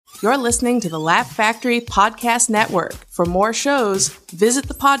You're listening to the Laugh Factory Podcast Network. For more shows, visit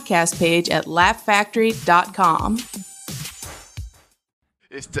the podcast page at laughfactory.com.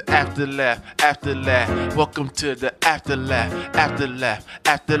 It's the Afterlaugh, Afterlaugh. Welcome to the Afterlaugh, Afterlaugh,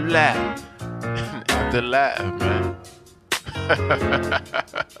 Afterlaugh. Afterlaugh, man.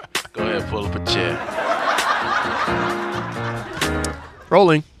 Go ahead, pull up a chair.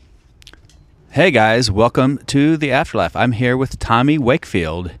 Rolling. Hey guys, welcome to the Afterlaugh. I'm here with Tommy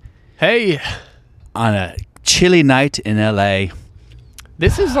Wakefield Hey, on a chilly night in LA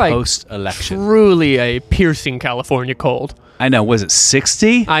this is like post-election. truly a piercing California cold. I know, was it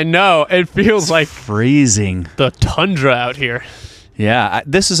 60? I know, it feels like Freezing. the tundra out here. Yeah,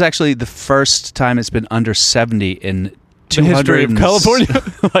 this is actually the first time it's been under 70 in The history of California.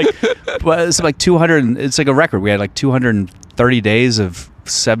 Well, it's like 200, it's like a record. We had like 230 days of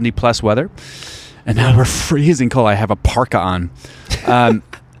 70 plus weather, and now we're freezing cold. I have a parka on.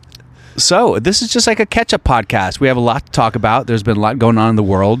 So this is just like a catch-up podcast. We have a lot to talk about. There's been a lot going on in the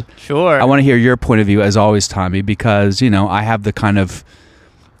world. Sure. I want to hear your point of view, as always, Tommy, because, you know, I have the kind of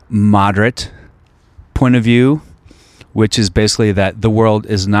moderate point of view, which is basically that the world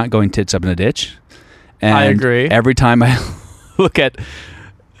is not going tits up in a ditch. And I agree. Every time I look at,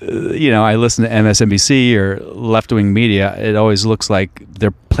 I listen to MSNBC or left-wing media, it always looks like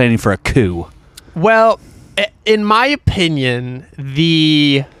they're planning for a coup. Well, in my opinion,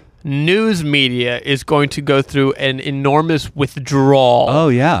 the news media is going to go through an enormous withdrawal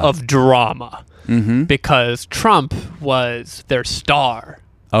of drama because Trump was their star.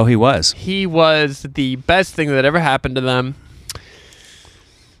 Oh, he was. He was the best thing that ever happened to them.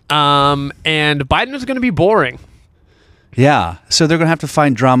 And Biden is going to be boring. Yeah. So they're going to have to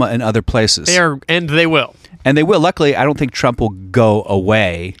find drama in other places. They will. And they will. Luckily, I don't think Trump will go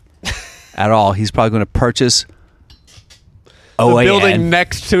away at all. He's probably going to purchase the building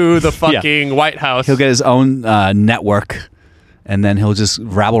next to the fucking White House. He'll get his own network, and then he'll just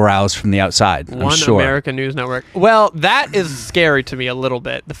rabble-rouse from the outside. One American News Network. Well, that is scary to me a little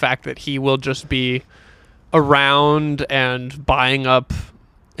bit, the fact that he will just be around and buying up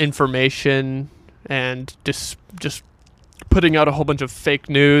information and just putting out a whole bunch of fake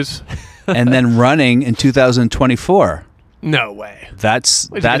news. And then running in 2024. No way. That's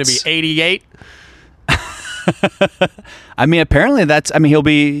going to be 88? I mean, apparently he'll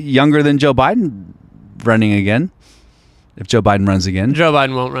be younger than Joe Biden running again. If Joe Biden runs again. Joe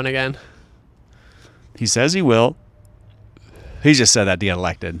Biden won't run again. He says he will. He just said that to get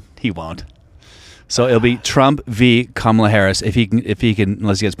elected. He won't. So it'll be Trump v. Kamala Harris if he can,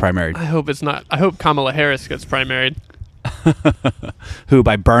 unless he gets primaried. I hope it's not. I hope Kamala Harris gets primaried. Who,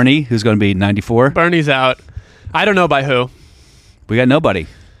 by Bernie, who's going to be 94? Bernie's out. I don't know by who. We got nobody.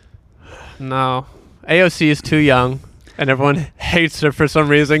 No. AOC is too young, and everyone hates her for some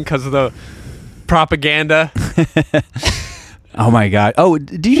reason because of the propaganda. Oh my God! Oh,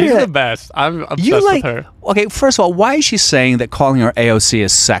 do you? She's the best. I'm obsessed with her. Okay, first of all, why is she saying that calling her AOC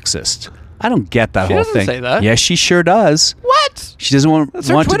is sexist? I don't get that whole thing. She doesn't say that. Yes, she sure does. What? She doesn't want. That's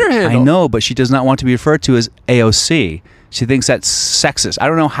her Twitter handle. I know, but she does not want to be referred to as AOC. She thinks that's sexist. I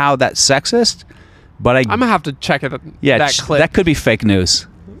don't know how that's sexist, but I'm gonna have to check it. Yeah, that clip. That could be fake news.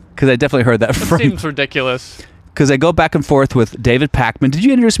 Because I definitely heard that from... seems ridiculous. Because I go back and forth with David Pakman. Did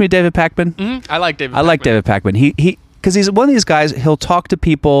you introduce me to David Pakman? Mm-hmm. I like David Pakman. I like David Pakman. Because he's one of these guys, he'll talk to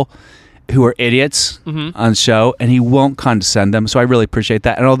people who are idiots on show, and he won't condescend them. So I really appreciate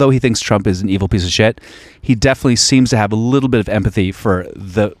that. And although he thinks Trump is an evil piece of shit, he definitely seems to have a little bit of empathy for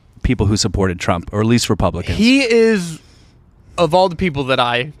the people who supported Trump, or at least Republicans. He is, of all the people that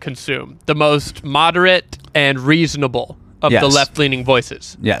I consume, the most moderate and reasonable of the left-leaning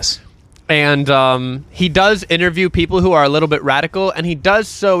voices. Yes. And he does interview people who are a little bit radical, and he does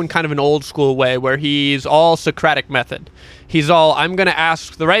so in kind of an old-school way where he's all Socratic method. He's all, I'm going to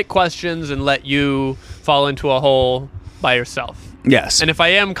ask the right questions and let you fall into a hole by yourself. Yes. And if I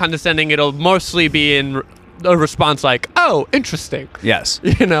am condescending, it'll mostly be in a response like, oh, interesting. Yes.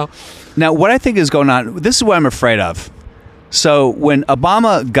 You know? Now, what I think is going on, this is what I'm afraid of. So when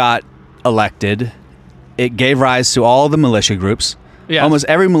Obama got elected, it gave rise to all the militia groups. Yeah. Almost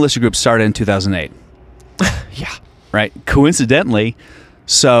every militia group started in 2008. Yeah. Right? Coincidentally.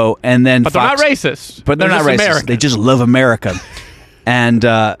 So, and then But they're not racist. But they're not racist. American. They just love America. And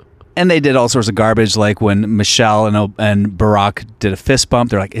they did all sorts of garbage, like when Michelle and Barack did a fist bump.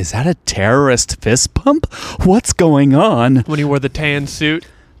 They're like, is that a terrorist fist bump? What's going on? When he wore the tan suit.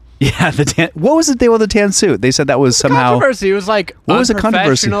 Yeah, the tan. What was it they wore the tan suit? They said that was somehow controversy. It was like what was the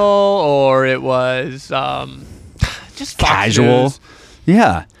controversy? Or it was just casual. News.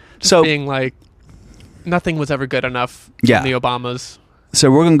 Yeah. Just being like, nothing was ever good enough from the Obamas. So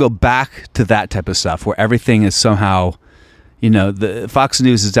we're going to go back to that type of stuff where everything is somehow, the Fox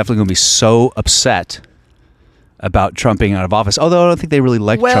News is definitely going to be so upset about Trump being out of office. Although I don't think they really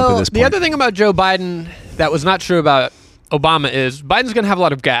like Trump at this point. The other thing about Joe Biden that was not true about Obama is Biden's going to have a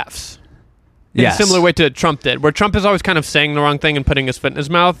lot of gaffes. In a similar way to Trump did, where Trump is always kind of saying the wrong thing and putting his foot in his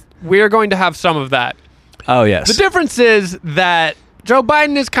mouth. We're going to have some of that. Oh, yes. The difference is that Joe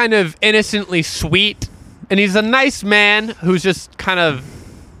Biden is kind of innocently sweet, and he's a nice man who's just kind of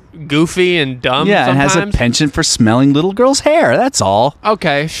goofy and dumb sometimes. And has a penchant for smelling little girls' hair. That's all.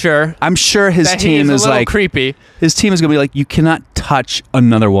 Okay, sure. I'm sure his team is like creepy. His team is going to be like, you cannot touch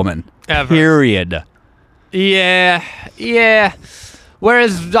another woman. Ever. Period. Yeah.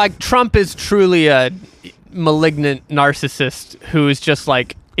 Whereas, like, Trump is truly a malignant narcissist who is just,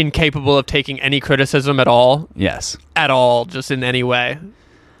 like, incapable of taking any criticism at all. Yes. At all, just in any way.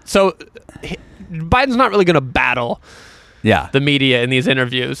 So, Biden's not really going to battle the media in these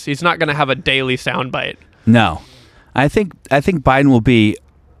interviews. He's not going to have a daily soundbite. No. I think Biden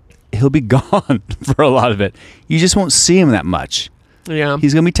he'll be gone for a lot of it. You just won't see him that much. Yeah.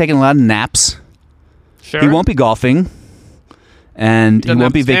 He's going to be taking a lot of naps. Sure. He won't be golfing. And he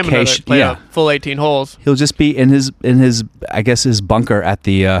won't be vacation. Yeah, full 18 holes. He'll just be in his I guess his bunker at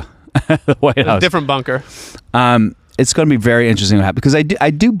the the White House. A different bunker. It's going to be very interesting what happens because I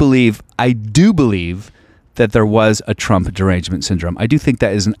do believe that there was a Trump derangement syndrome. I do think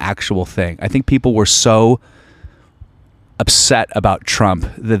that is an actual thing. I think people were so upset about Trump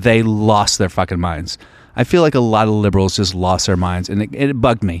that they lost their fucking minds. I feel like a lot of liberals just lost their minds, and it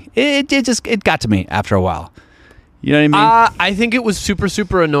bugged me. It got to me after a while. You know what I mean? I think it was super,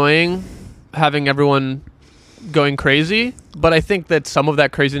 super annoying having everyone going crazy, but I think that some of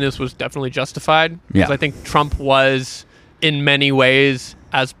that craziness was definitely justified. Because I think Trump was, in many ways,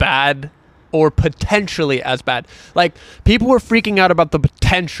 as bad or potentially as bad. Like, people were freaking out about the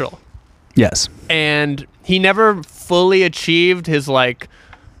potential. Yes. And he never fully achieved his, like,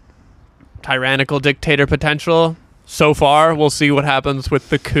 tyrannical dictator potential. So far, we'll see what happens with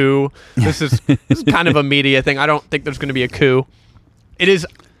the coup. This is kind of a media thing. I don't think there's going to be a coup. It is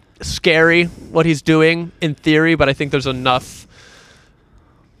scary what he's doing in theory, but I think there's enough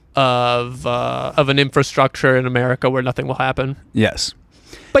of an infrastructure in America where nothing will happen. Yes.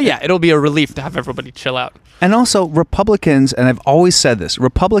 But yeah, it'll be a relief to have everybody chill out. And also, Republicans, and I've always said this,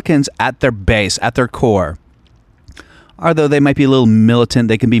 Republicans at their base, at their core, although they might be a little militant,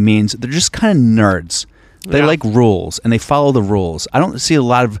 they can be mean, they're just kind of nerds. They like rules, and they follow the rules. I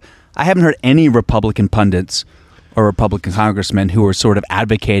haven't heard any Republican pundits or Republican congressmen who are sort of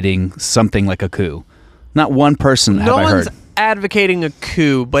advocating something like a coup. Not one person have I heard. No one's advocating a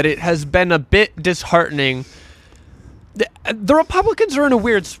coup, but it has been a bit disheartening. The Republicans are in a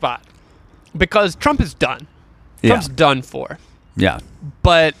weird spot because Trump is done. Trump's done for. Yeah.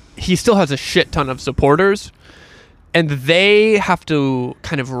 But he still has a shit ton of supporters. And they have to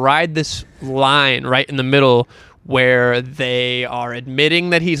kind of ride this line right in the middle where they are admitting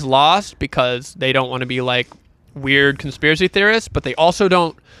that he's lost because they don't want to be like weird conspiracy theorists, but they also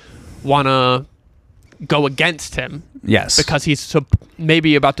don't want to go against him. Yes. Because he's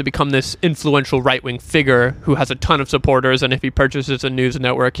maybe about to become this influential right-wing figure who has a ton of supporters, and if he purchases a news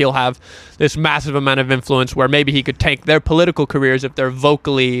network, he'll have this massive amount of influence where maybe he could tank their political careers if they're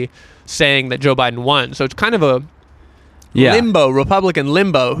vocally saying that Joe Biden won. So it's kind of a limbo, Republican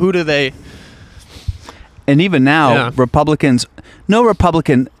limbo. Who do they... And even now, Republicans... No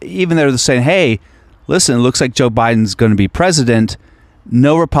Republican, even though they're saying, hey, listen, it looks like Joe Biden's going to be president,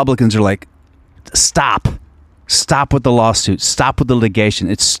 no Republicans are like, stop. Stop with the lawsuit. Stop with the litigation.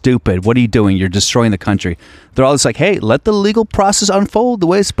 It's stupid. What are you doing? You're destroying the country. They're all just like, hey, let the legal process unfold the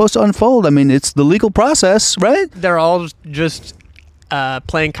way it's supposed to unfold. I mean, it's the legal process, right? They're all just...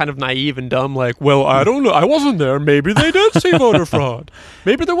 playing kind of naive and dumb, like, well, I don't know. I wasn't there. Maybe they did see voter fraud.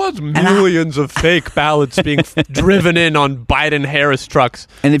 Maybe there was millions of fake ballots being driven in on Biden-Harris trucks.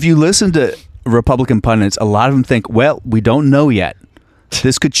 And if you listen to Republican pundits, a lot of them think, well, we don't know yet.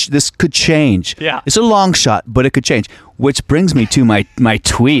 This could change. Yeah. It's a long shot, but it could change. Which brings me to my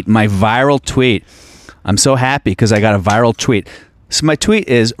tweet, my viral tweet. I'm so happy because I got a viral tweet. So my tweet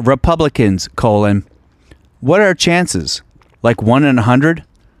is, Republicans, what are our chances? Like 1 in 100,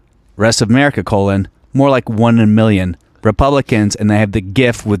 rest of America, more like 1 in a million. Republicans, and they have the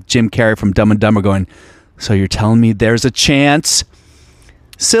gif with Jim Carrey from Dumb and Dumber going, so you're telling me there's a chance?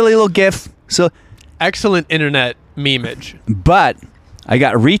 Silly little gif. So excellent internet memeage. But I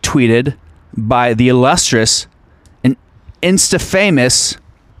got retweeted by the illustrious and insta-famous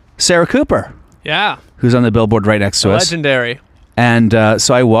Sarah Cooper. Yeah. Who's on the billboard right next to us. Legendary. And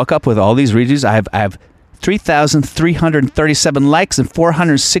so I woke up with all these retweets. I have 3,337 likes and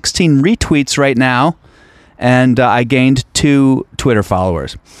 416 retweets right now. And I gained 2 Twitter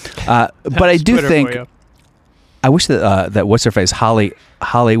followers. But I do Twitter think... for you. I wish that what's her face? Holly,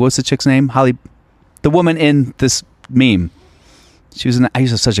 what's the chick's name? Holly, the woman in this meme. I used to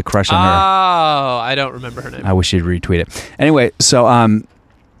have such a crush on her. Oh, I don't remember her name. I wish she'd retweet it. Anyway, so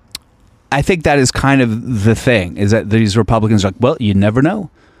I think that is kind of the thing, is that these Republicans are like, well, you never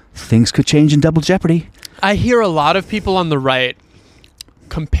know. Things could change in double jeopardy. I hear a lot of people on the right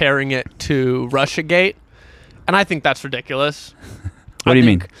comparing it to Russiagate, and I think that's ridiculous. What do you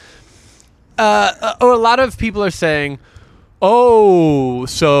mean? A lot of people are saying, oh,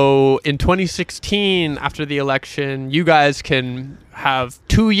 so in 2016, after the election, you guys can have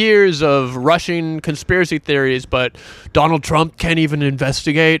 2 years of Russian conspiracy theories, but Donald Trump can't even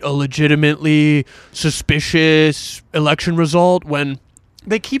investigate a legitimately suspicious election result when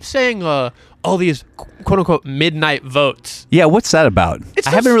they keep saying all these quote-unquote midnight votes. Yeah, what's that about? It's I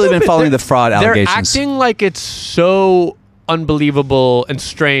haven't really been following the fraud allegations. They're acting like it's so unbelievable and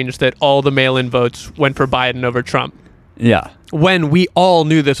strange that all the mail-in votes went for Biden over Trump. Yeah. When we all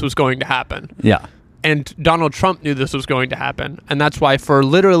knew this was going to happen. Yeah. And Donald Trump knew this was going to happen. And that's why for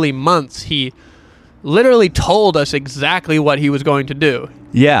literally months, he literally told us exactly what he was going to do.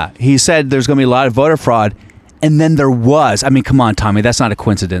 Yeah. He said there's going to be a lot of voter fraud. And then there was. I mean, come on, Tommy. That's not a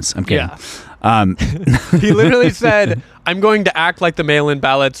coincidence. I'm kidding. Yeah. He literally said, I'm going to act like the mail-in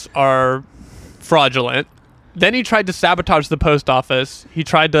ballots are fraudulent. Then he tried to sabotage the post office. He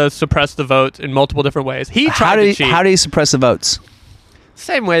tried to suppress the votes in multiple different ways. He tried to cheat. How do you suppress the votes?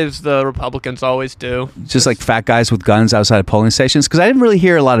 Same way as the Republicans always do. Just like fat guys with guns outside of polling stations? Because I didn't really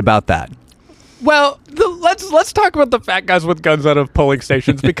hear a lot about that. Well, let's talk about the fat guys with guns out of polling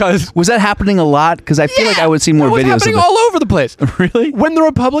stations because was that happening a lot? Because I feel like I would see more videos happening of it. all over the place. Really? When the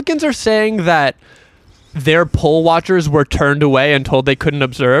Republicans are saying that their poll watchers were turned away and told they couldn't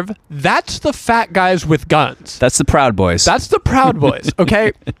observe, that's the fat guys with guns. That's the Proud Boys. That's the Proud Boys,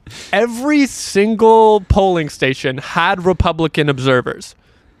 okay? Every single polling station had Republican observers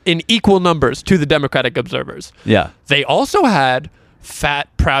in equal numbers to the Democratic observers. Yeah. They also had fat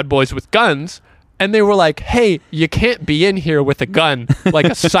Proud Boys with guns, and they were like, hey, you can't be in here with a gun like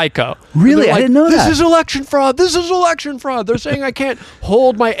a psycho. Really? Like, I didn't know that. This is election fraud. This is election fraud. They're saying I can't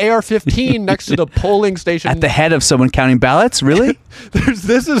hold my AR-15 next to the polling station. At the head of someone counting ballots? Really?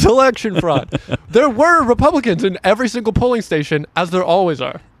 This is election fraud. There were Republicans in every single polling station, as there always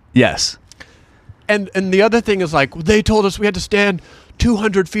are. Yes. And the other thing is, like, they told us we had to stand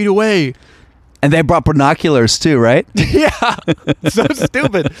 200 feet away. And they brought binoculars too, right? Yeah. So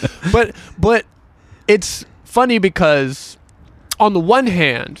stupid. But it's funny because on the one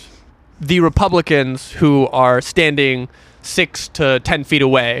hand, the Republicans who are standing 6 to 10 feet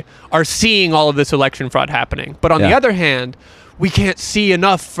away are seeing all of this election fraud happening. But on the other hand, we can't see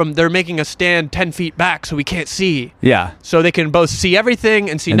enough from, they're making us stand 10 feet back so we can't see. Yeah. So they can both see everything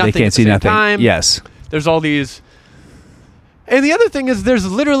and see And nothing they can't at the see same nothing. time. Yes. There's all these. And the other thing is there's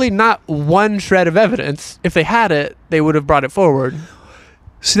literally not one shred of evidence. If they had it, they would have brought it forward.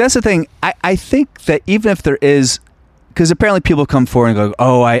 See, that's the thing. I think that even if there is, because apparently people come forward and go,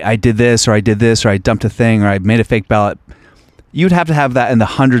 oh, I did this, or I did this, or I dumped a thing, or I made a fake ballot. You'd have to have that in the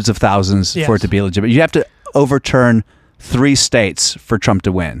hundreds of thousands for it to be legitimate. You'd have to overturn 3 states for Trump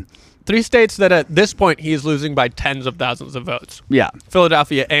to win. 3 states that at this point he is losing by tens of thousands of votes. Yeah.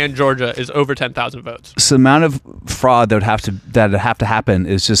 Philadelphia and Georgia is over 10,000 votes. So the amount of fraud that would have to happen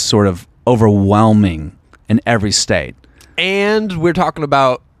is just sort of overwhelming in every state. And we're talking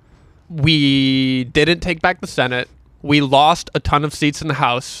about we didn't take back the Senate. We lost a ton of seats in the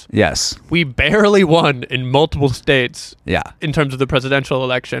House. Yes. We barely won in multiple states. Yeah. In terms of the presidential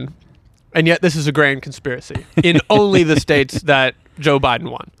election. And yet this is a grand conspiracy in only the states that Joe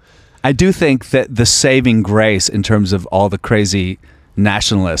Biden won. I do think that the saving grace in terms of all the crazy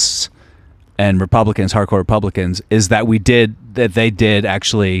nationalists and Republicans, hardcore Republicans, is that they did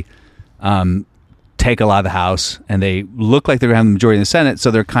actually take a lot of the House, and they look like they're going to have the majority in the Senate,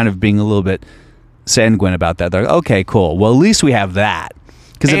 so they're kind of being a little bit sanguine about that. They're like, okay, cool. Well, at least we have that.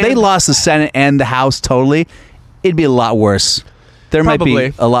 Because if they lost the Senate and the House totally, it'd be a lot worse. There might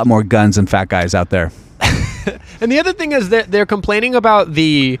be a lot more guns and fat guys out there. And the other thing is that they're complaining about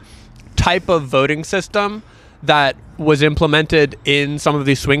the type of voting system that was implemented in some of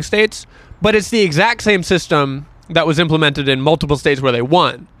these swing states, but it's the exact same system that was implemented in multiple states where they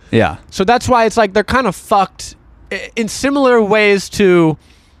won. Yeah. So that's why it's like they're kind of fucked in similar ways to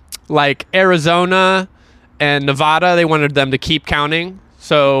like Arizona and Nevada. They wanted them to keep counting.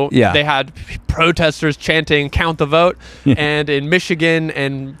 So Yeah. they had protesters chanting "Count the vote," and in Michigan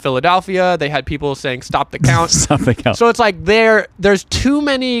and Philadelphia, they had people saying "Stop the count." Something else. So it's like there's too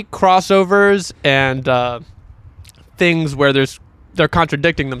many crossovers and things where they're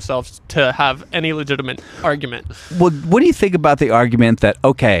contradicting themselves to have any legitimate argument. Well, what do you think about the argument that,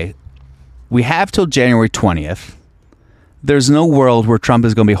 okay, we have till January 20th. There's no world where Trump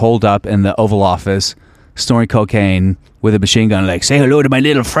is going to be holed up in the Oval Office snorting cocaine with a machine gun, like, say hello to my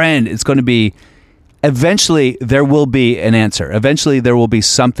little friend. It's going to be, eventually there will be an answer. Eventually there will be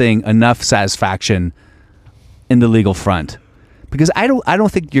something, enough satisfaction in the legal front. Because I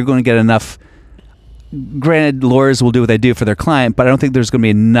don't think you're going to get enough. Granted, lawyers will do what they do for their client, but I don't think there's going to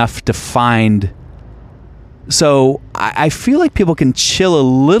be enough defined. So I feel like people can chill a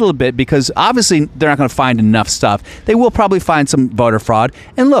little bit because obviously they're not going to find enough stuff. They will probably find some voter fraud.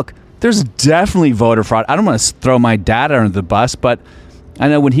 And look, there's definitely voter fraud. I don't want to throw my dad under the bus, but I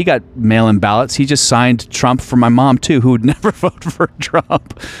know when he got mail-in ballots, he just signed Trump for my mom too, who would never vote for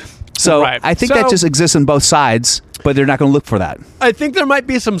Trump. So Right. I think that just exists on both sides, but they're not going to look for that. I think there might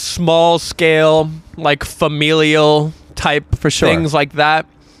be some small scale, like familial type For sure. things like that.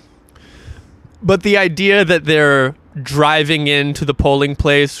 But the idea that they're driving into the polling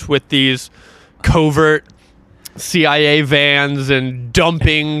place with these covert CIA vans and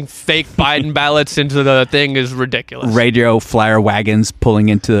dumping fake Biden ballots into the thing is ridiculous. Radio flyer wagons pulling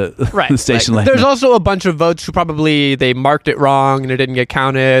into the station. Like, there's also a bunch of votes who probably they marked it wrong and it didn't get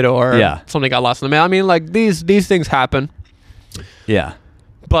counted, or something got lost in the mail. I mean, like these things happen. Yeah.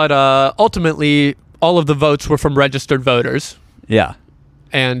 But ultimately, all of the votes were from registered voters. Yeah.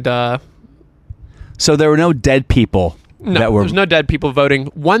 And so there were no dead people. there's no dead people voting.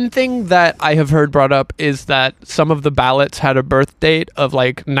 One thing that I have heard brought up is that some of the ballots had a birth date of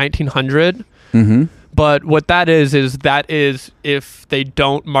like 1900. Mm-hmm. But what that is if they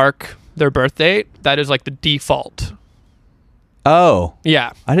don't mark their birth date, that is like the default. Oh.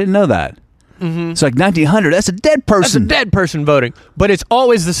 Yeah. I didn't know that. Mm-hmm. It's like 1900. That's a dead person. That's a dead person voting. But it's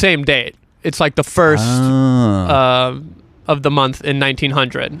always the same date. It's like the first of the month in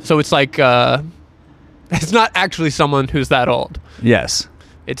 1900. So it's like... it's not actually someone who's that old. Yes.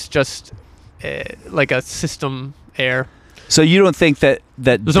 It's just like a system error. So you don't think that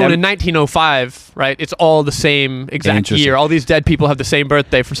So in 1905, right? It's all the same exact year. All these dead people have the same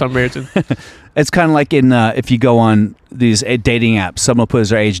birthday for some reason. It's kind of like in if you go on these dating apps, someone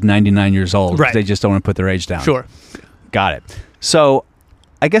puts their age 99 years old. Right. They just don't want to put their age down. Sure. Got it. So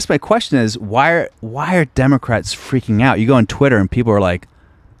I guess my question is, why are Democrats freaking out? You go on Twitter and people are like,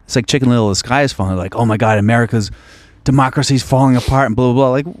 it's like Chicken Little, the sky is falling. They're like, oh my God, America's democracy's falling apart and blah, blah,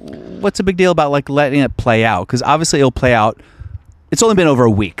 blah. Like, what's the big deal about like letting it play out? Because obviously it'll play out. It's only been over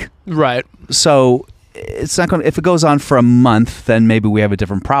a week. Right. So it's not going to, if it goes on for a month, then maybe we have a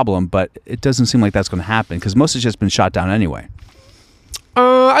different problem. But it doesn't seem like that's going to happen because most has just been shot down anyway.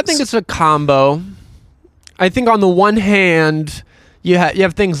 I think it's a combo. I think on the one hand, you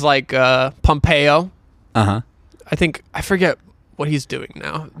have things like Pompeo. Uh-huh. I forget what he's doing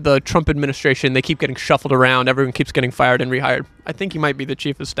now. The Trump administration, they keep getting shuffled around. Everyone keeps getting fired and rehired. I think he might be the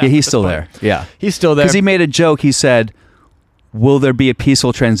chief of staff. Yeah, he's still there. Yeah. He's still there. Because he made a joke. He said, will there be a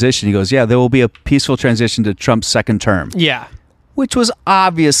peaceful transition? He goes, yeah, there will be a peaceful transition to Trump's second term. Yeah. Which was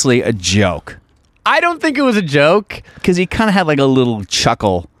obviously a joke. I don't think it was a joke. Because he kind of had like a little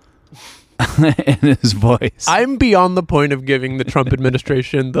chuckle in his voice. I'm beyond the point of giving the Trump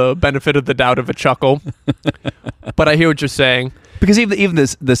administration the benefit of the doubt of a chuckle. But I hear what you're saying. Because even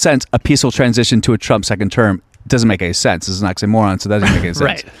the sense, a peaceful transition to a Trump second term doesn't make any sense. It's an oxymoron, so that doesn't make any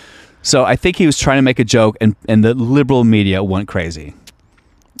sense. Right. So I think he was trying to make a joke, and the liberal media went crazy.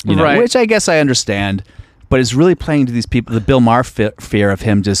 You know, right. Which I guess I understand, but it's really playing to these people, the Bill Maher fear of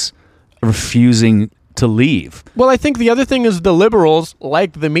him just refusing to leave. Well, I think the other thing is the liberals,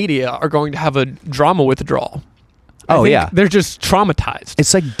 like the media, are going to have a drama withdrawal. I think they're just traumatized.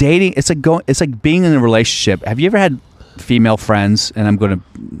 It's like dating. It's like being in a relationship. Have you ever had female friends, and I'm going to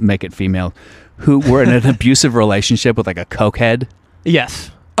make it female, who were in an abusive relationship with like a cokehead? Yes.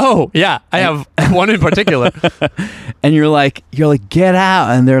 Oh, yeah. I have one in particular. And you're like, get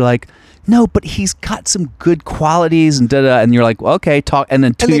out. And they're like, no, but he's got some good qualities and da-da. And you're like, well, okay, talk. And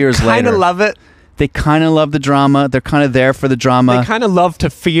then 2 years later. They kind of love it. They kind of love the drama. They're kind of there for the drama. They kind of love to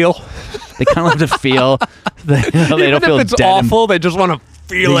feel. They kind of love to feel. They don't Even feel if it's dead. awful, they just want to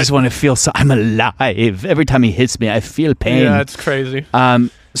feel They it. just want to feel, I'm alive. Every time he hits me, I feel pain. Yeah, it's crazy.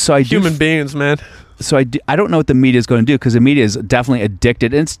 So I do Human beings, man. So I don't know what the media is going to do because the media is definitely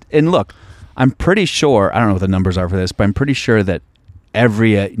addicted. And look, I'm pretty sure, I don't know what the numbers are for this, but I'm pretty sure that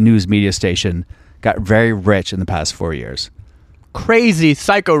every news media station got very rich in the past 4 years. crazy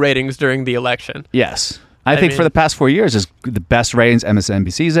psycho ratings during the election. Yes. I think mean, for the past 4 years is the best ratings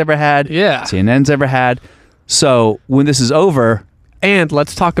MSNBC's ever had. Yeah. CNN's ever had. So when this is over, And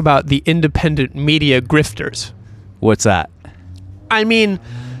let's talk about the independent media grifters. what's that? I mean,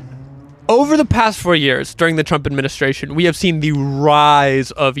 over the past 4 years during the Trump administration, we have seen the rise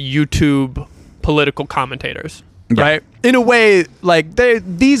of YouTube political commentators, Yeah. right? In a way, like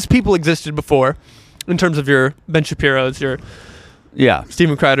these people existed before, in terms of your Ben Shapiro's, your Yeah.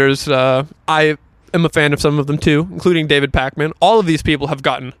 Stephen Kreider's. I am a fan of some of them too, including David Pakman. All of these people have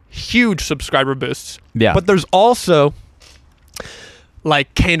gotten huge subscriber boosts. Yeah. But there's also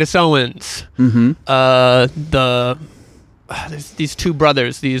like Candace Owens, there's these two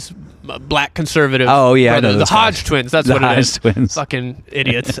brothers, these black conservative Oh, yeah, I know brothers, the those Hodge guys. twins. That's The what it is. Hodge twins. Fucking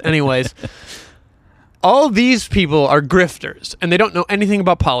idiots. Anyways, all these people are grifters, and they don't know anything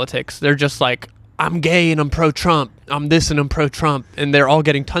about politics. They're just like, I'm gay and I'm pro-Trump. I'm this and I'm pro-Trump, and they're all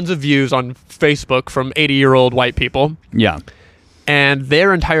getting tons of views on Facebook from 80-year-old white people, Yeah. and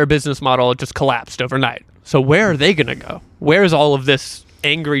their entire business model just collapsed overnight. So where are they going to go? Where is all of this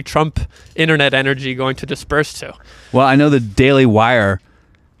angry Trump internet energy going to disperse to? Well, I know the Daily Wire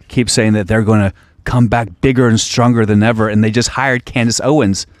keeps saying that they're going to come back bigger and stronger than ever, and they just hired Candace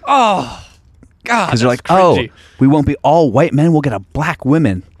Owens God, because they're like, cringy. oh, we won't be all white men, we'll get a black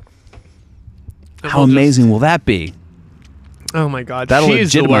women. And How we'll just- amazing will that be? Oh my God, That'll she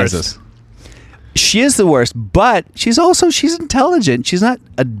is the legitimize worst. us. She is the worst, but she's intelligent. She's not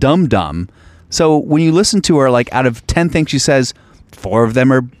a dum-dum. So when you listen to her, like out of 10 things she says, 4 of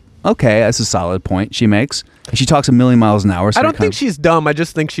them are okay. That's a solid point she makes. And she talks a million miles an hour. So I you're don't think she's dumb. I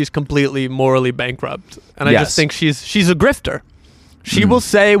just think she's completely morally bankrupt, and I Yes. just think she's a grifter. She will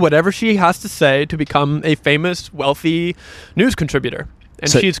say whatever she has to say to become a famous, wealthy news contributor, and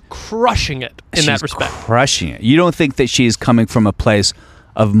So- she's crushing it in that she's respect. crushing it. You don't think that she's coming from a place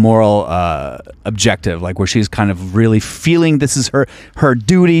of moral objective, like where she's kind of really feeling this is her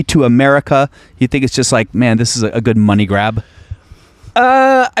duty to America? You think it's just like, man, this is a good money grab?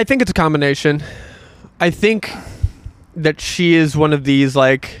 I think it's a combination. I think that she is one of these,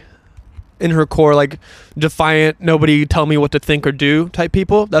 like, in her core, like, defiant, nobody tell me what to think or do type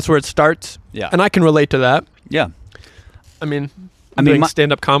people. That's where it starts. Yeah. And I can relate to that. Yeah. I mean, I mean, doing my-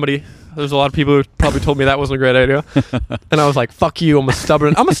 stand-up comedy. There's a lot of people who probably told me that wasn't a great idea. And I was like, fuck you, I'm a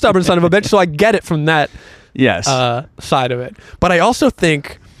stubborn son of a bitch, so I get it from that Yes. side of it. But I also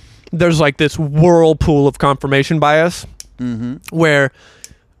think there's like this whirlpool of confirmation bias where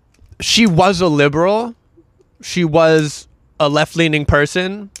she was a liberal, she was a left-leaning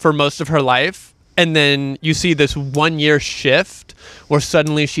person for most of her life, and then you see this 1 year shift where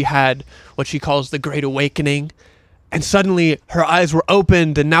suddenly she had what she calls the Great Awakening, and suddenly her eyes were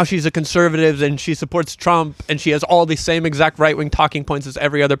opened, and now she's a conservative and she supports Trump, and she has all the same exact right-wing talking points as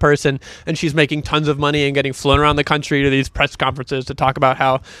every other person, and she's making tons of money and getting flown around the country to these press conferences to talk about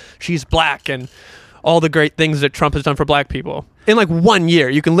how she's black and all the great things that Trump has done for black people. In like 1 year,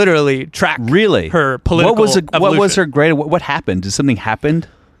 you can literally track really? her political What was evolution. her great? What happened? Did something happen?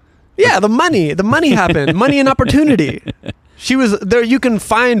 Yeah, the money happened. Money and opportunity. She was there. You can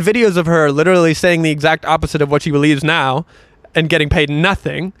find videos of her literally saying the exact opposite of what she believes now and getting paid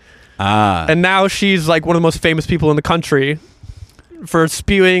nothing. And now she's like one of the most famous people in the country for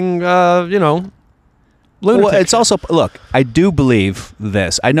spewing, lunatic. Well, it's also, look, I do believe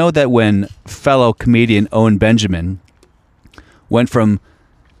this. I know that when fellow comedian Owen Benjamin went from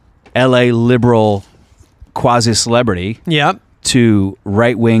LA liberal quasi-celebrity Yeah. to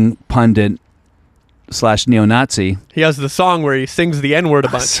right-wing pundit / neo-Nazi. He has the song where he sings the N-word a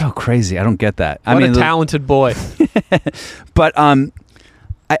bunch. So crazy. I don't get that. What I mean, a talented boy. but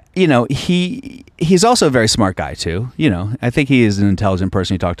he's also a very smart guy too. I think he is an intelligent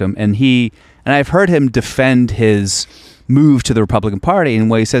person. You talk to him, and I've heard him defend his move to the Republican Party. And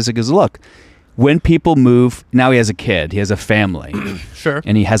what he says, he goes, "Look, when people move, now he has a kid, he has a family, Sure.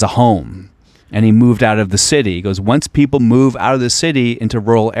 and he has a home, and he moved out of the city. He goes, once people move out of the city into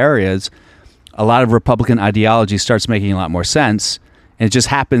rural areas, a lot of Republican ideology starts making a lot more sense, and it just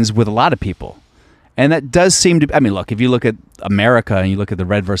happens with a lot of people." And that does seem to, I mean, look, if you look at America and you look at the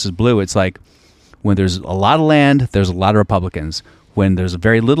red versus blue, it's like when there's a lot of land, there's a lot of Republicans. When there's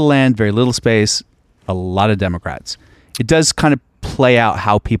very little land, very little space, a lot of Democrats. It does kind of play out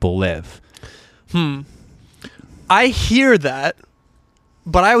how people live. I hear that,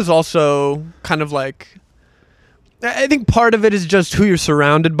 but I was also kind of like, I think part of it is just who you're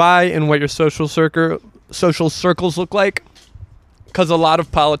surrounded by and what your social circles look like. Because a lot of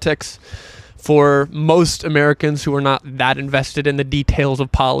politics, for most Americans who are not that invested in the details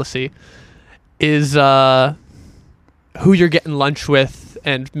of policy, is who you're getting lunch with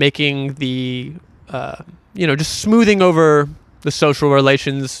and making the, just smoothing over the social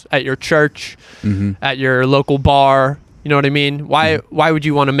relations at your church, at your local bar. You know what I mean? Why would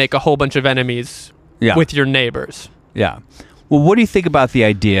you want to make a whole bunch of enemies with your neighbors? Yeah. Well, what do you think about the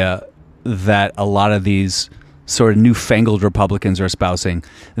idea that a lot of these sort of newfangled Republicans are espousing,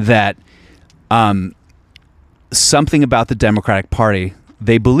 that something about the Democratic Party,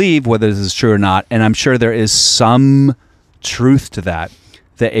 they believe, whether this is true or not, and I'm sure there is some truth to that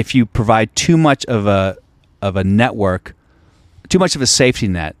if you provide too much of a network, too much of a safety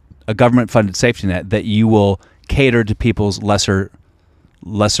net, a government-funded safety net, that you will cater to people's lesser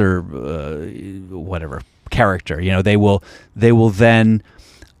whatever character. They will then.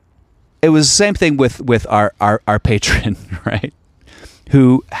 It was the same thing with our patron, right?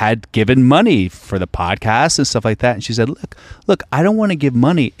 Who had given money for the podcast and stuff like that, and she said, "Look, I don't want to give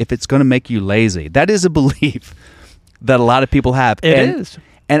money if it's going to make you lazy." That is a belief that a lot of people have. It is.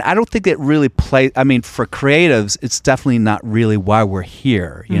 And I don't think it really plays. I mean, for creatives, it's definitely not really why we're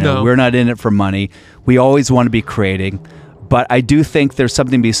here. No. We're not in it for money. We always want to be creating. But I do think there's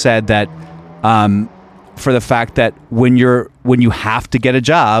something to be said that for the fact that when you have to get a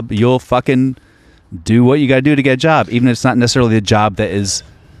job, you'll fucking do what you got to do to get a job, even if it's not necessarily the job that is,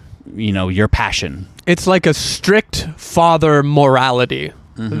 your passion. It's like a strict father morality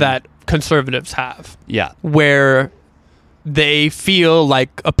that conservatives have. Yeah. Where they feel like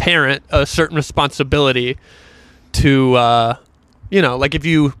a parent a certain responsibility to, like if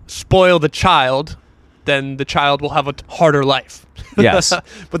you spoil the child, then the child will have a harder life. Yes.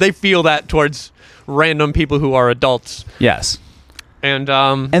 But they feel that towards random people who are adults. Yes. And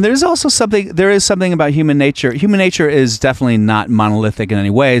there's also something about human nature. Human nature is definitely not monolithic in any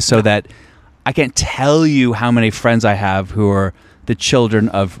way, so that I can't tell you how many friends I have who are the children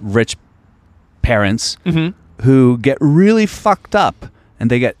of rich parents who get really fucked up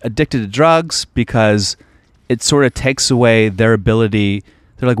and they get addicted to drugs because it sort of takes away their ability.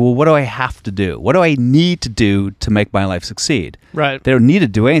 They're like, well, what do I have to do? What do I need to do to make my life succeed? Right. They don't need to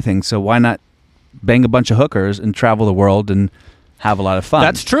do anything, so why not bang a bunch of hookers and travel the world and have a lot of fun?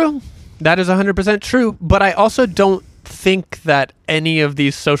 That's true. That is 100% true. But I also don't think that any of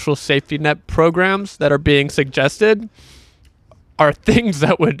these social safety net programs that are being suggested are things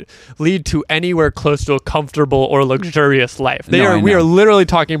that would lead to anywhere close to a comfortable or luxurious life. We are literally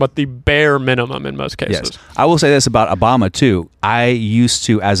talking about the bare minimum in most cases. Yes. I will say this about Obama too. I used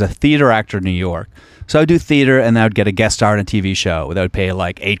to, as a theater actor in New York, so I would do theater and I would get a guest star on a TV show that would pay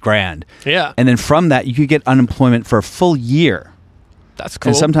like $8,000. Yeah. And then from that, you could get unemployment for a full year. That's cool.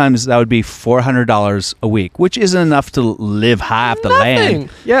 And sometimes that would be $400 a week, which isn't enough to live high off the land.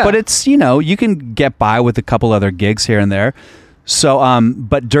 Yeah. But it's, you can get by with a couple other gigs here and there. So,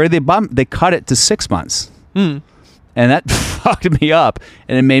 but during the Obama, they cut it to 6 months. And that fucked me up.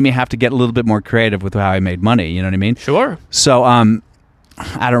 And it made me have to get a little bit more creative with how I made money. You know what I mean? Sure. So,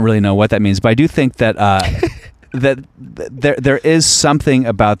 I don't really know what that means, but I do think that that there is something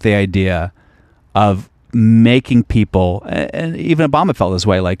about the idea of making people, and even Obama felt this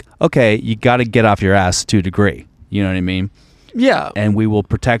way, like, okay, you got to get off your ass to a degree. You know what I mean? Yeah. And we will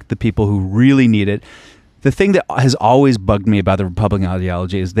protect the people who really need it. The thing that has always bugged me about the Republican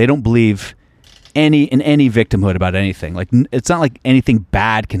ideology is they don't believe in any victimhood about anything. Like, it's not like anything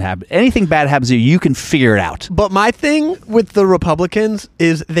bad can happen. Anything bad happens to you, you can figure it out. But my thing with the Republicans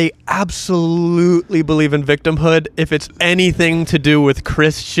is they absolutely believe in victimhood if it's anything to do with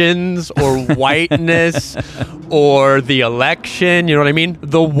Christians or whiteness or the election. You know what I mean?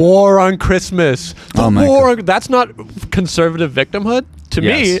 The war on Christmas. That's not conservative victimhood. To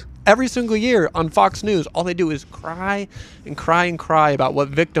me, every single year on Fox News, all they do is cry and cry and cry about what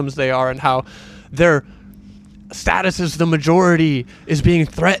victims they are and how their status as the majority is being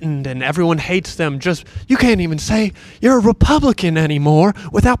threatened and everyone hates them. You can't even say you're a Republican anymore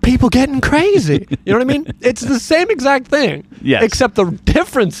without people getting crazy. You know what I mean? It's the same exact thing. Yes. Except the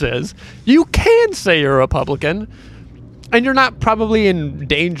difference is you can say you're a Republican and you're not probably in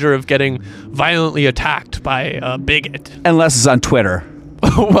danger of getting violently attacked by a bigot. Unless it's on Twitter.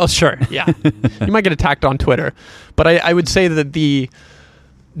 Well, sure, yeah. You might get attacked on Twitter. But I would say that the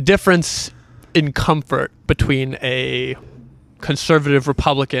difference in comfort between a conservative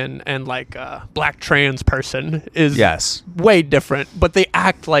Republican and like a black trans person is way different, but they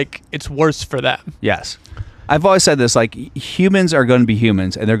act like it's worse for them. Yes. I've always said this, like, humans are going to be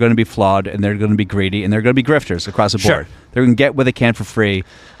humans, and they're going to be flawed, and they're going to be greedy, and they're going to be grifters across the board. Sure. They're going to get what they can for free.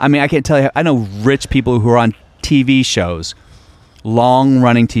 I mean, I can't tell you, I know rich people who are on TV shows,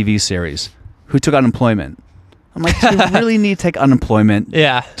 long-running TV series, who took unemployment I'm like, do you really need to take unemployment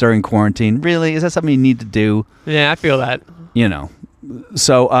Yeah. during quarantine? Really? Is that something you need to do? Yeah, I feel that. You know.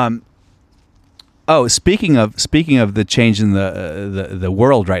 So, speaking of the change in the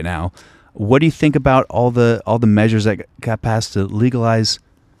world right now, what do you think about all the measures that got passed to legalize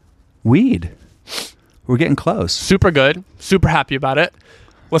weed? We're getting close. Super good. Super happy about it.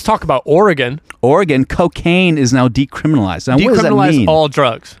 Let's talk about Oregon. Oregon, cocaine is now decriminalized. Now, what does that mean? Decriminalize all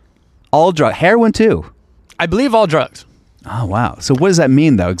drugs. All drug, heroin too. I believe all drugs. Oh wow! So what does that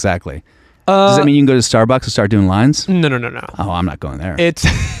mean though exactly? Does that mean you can go to Starbucks and start doing lines? No. Oh, I'm not going there. It's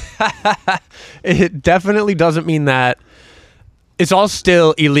it definitely doesn't mean that. It's all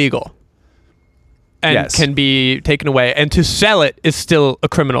still illegal and can be taken away. And to sell it is still a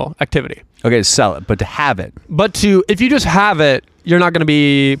criminal activity. Okay, sell it, but to have it. But if you just have it, you're not going to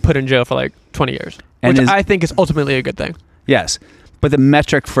be put in jail for like 20 years, which I think is ultimately a good thing. Yes. But the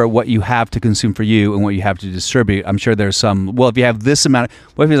metric for what you have to consume for you and what you have to distribute, I'm sure there's some, well, if you have this amount,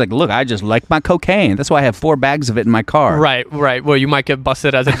 what if he's like, look, I just like my cocaine. That's why I have 4 bags of it in my car. Right. Well, you might get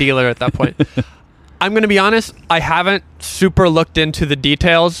busted as a dealer at that point. I'm going to be honest, I haven't super looked into the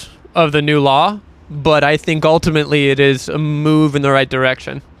details of the new law, but I think ultimately it is a move in the right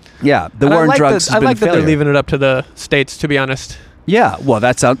direction. Yeah, the war on drugs has been a failure. I like that they're leaving it up to the states, to be honest. Yeah, well,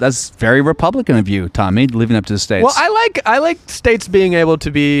 that's very Republican of you, Tommy, leaving it up to the states. Well, I like states being able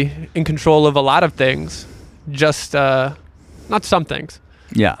to be in control of a lot of things, just not some things.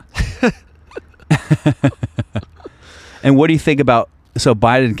 Yeah. And what do you think about? So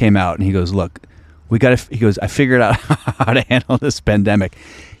Biden came out and he goes, "Look, he goes, I figured out how to handle this pandemic.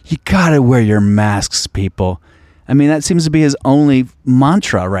 You got to wear your masks, people." I mean, that seems to be his only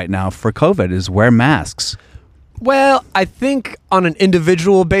mantra right now for COVID is wear masks. Well, I think on an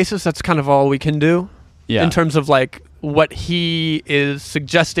individual basis, that's kind of all we can do. Yeah. In terms of like what he is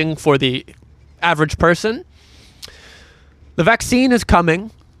suggesting for the average person. The vaccine is coming.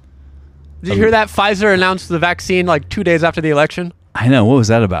 Did you hear that Pfizer announced the vaccine like 2 days after the election? I know. What was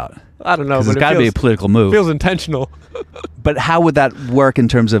that about? I don't know. Because it's got to be a political move. Feels intentional. But how would that work in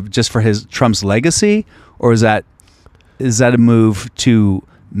terms of just for Trump's legacy? Or is that a move to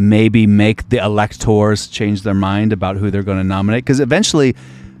maybe make the electors change their mind about who they're going to nominate? Because eventually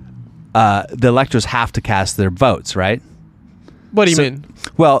the electors have to cast their votes, right? What do you mean?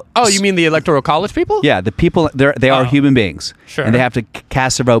 Well, you mean the electoral college people? Yeah, the people, they are human beings. Sure. And they have to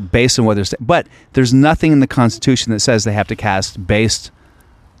cast their vote based on what they're saying. But there's nothing in the Constitution that says they have to cast based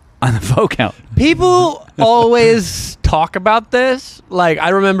on the vote count. People always talk about this. Like, I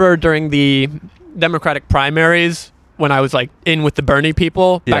remember during the Democratic primaries, when I was like in with the Bernie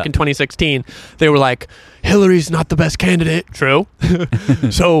people back in 2016, they were like, Hillary's not the best candidate. True.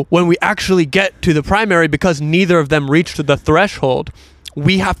 So when we actually get to the primary, because neither of them reached the threshold,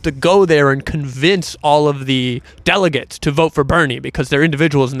 we have to go there and convince all of the delegates to vote for Bernie because they're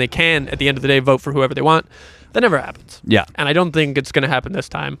individuals and they can, at the end of the day, vote for whoever they want. That never happens. Yeah. And I don't think it's going to happen this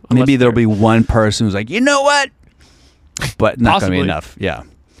time. Maybe there'll be one person who's like, you know what? But not going to be enough. Yeah.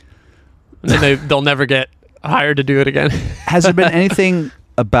 And then they'll never get hired to do it again. Has there been anything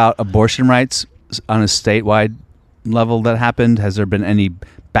about abortion rights on a statewide level that happened? Has there been any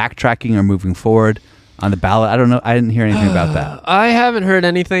backtracking or moving forward on the ballot? I don't know. I didn't hear anything about that. I haven't heard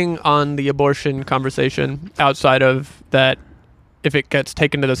anything on the abortion conversation outside of that. If it gets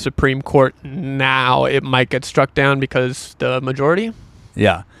taken to the Supreme Court now, it might get struck down because the majority.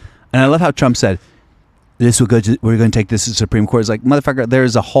 Yeah. And I love how Trump said, we're going to take this to the Supreme Court. It's like, motherfucker,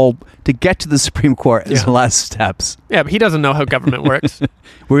 there's a whole, to get to the Supreme Court is a lot of steps. Yeah, but he doesn't know how government works.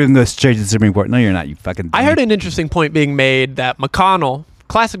 We're going to go straight to the Supreme Court. No, you're not, you fucking dummy. I heard an interesting point being made that McConnell,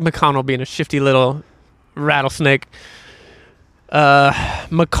 classic McConnell being a shifty little rattlesnake,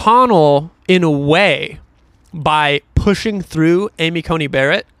 McConnell, in a way, by pushing through Amy Coney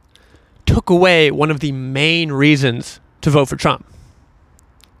Barrett, took away one of the main reasons to vote for Trump.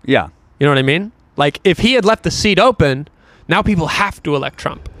 Yeah. You know what I mean? Like, if he had left the seat open, now people have to elect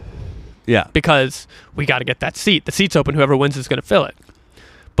Trump. Yeah. Because we got to get that seat. The seat's open. Whoever wins is going to fill it.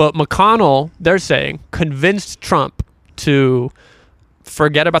 But McConnell, they're saying, convinced Trump to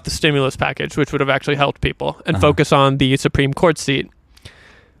forget about the stimulus package, which would have actually helped people, and focus on the Supreme Court seat.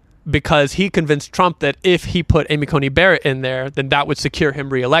 Because he convinced Trump that if he put Amy Coney Barrett in there, then that would secure him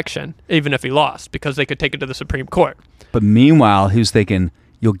re-election, even if he lost, because they could take it to the Supreme Court. But meanwhile, he was thinking,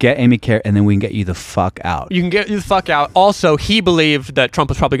 you'll get Amy Carey, and then we can get you the fuck out. You can get you the fuck out. Also, he believed that Trump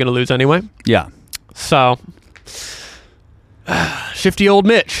was probably going to lose anyway. Yeah. So, shifty old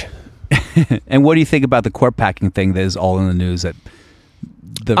Mitch. And what do you think about the court packing thing that is all in the news? That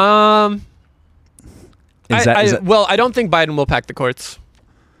well, I don't think Biden will pack the courts.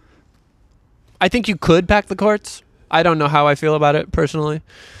 I think you could pack the courts. I don't know how I feel about it personally.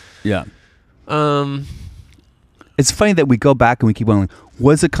 Yeah. It's funny that we go back and we keep going,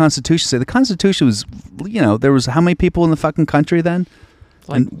 what does the Constitution say? The Constitution was, there was how many people in the fucking country then?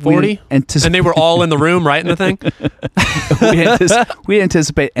 Like 40? And they were all in the room writing the thing? we didn't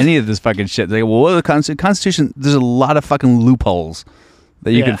anticipate any of this fucking shit. They go, well, what are the Constitution, there's a lot of fucking loopholes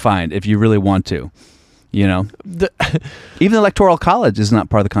that you can find if you really want to. Even the Electoral College is not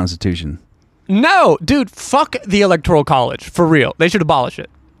part of the Constitution. No, dude, fuck the Electoral College. For real. They should abolish it.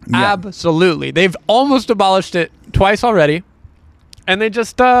 Yeah. Absolutely. They've almost abolished it twice already. And they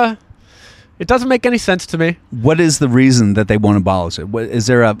just, it doesn't make any sense to me. What is the reason that they won't abolish it? Is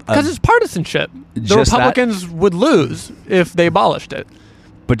there because it's partisanship. The Republicans would lose if they abolished it.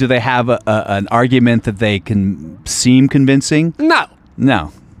 But do they have an argument that they can seem convincing? No.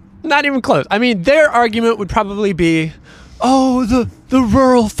 No. Not even close. I mean, their argument would probably be, the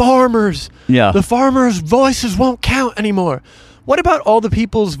rural farmers. Yeah. The farmers' voices won't count anymore. What about all the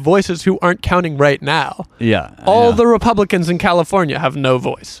people's voices who aren't counting right now? Yeah. All the Republicans in California have no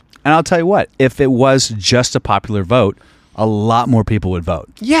voice. And I'll tell you what, if it was just a popular vote, a lot more people would vote.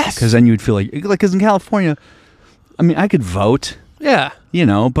 Yes. Because then you'd feel because in California, I mean, I could vote. Yeah.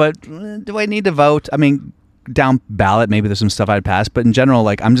 But do I need to vote? I mean, down ballot, maybe there's some stuff I'd pass. But in general,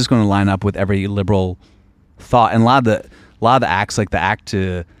 I'm just going to line up with every liberal thought. And a lot of the acts, like the act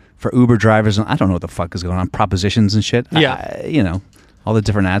for Uber drivers, I don't know what the fuck is going on, propositions and shit. Yeah. All the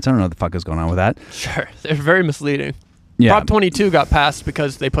different ads. I don't know what the fuck is going on with that. Sure. They're very misleading. Yeah. Prop 22 got passed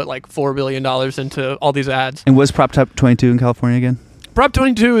because they put like $4 billion into all these ads. And was Prop 22 in California again? Prop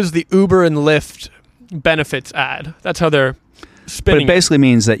 22 is the Uber and Lyft benefits ad. That's how they're spinning. But it basically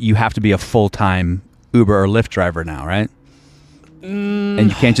means that you have to be a full-time Uber or Lyft driver now, right? And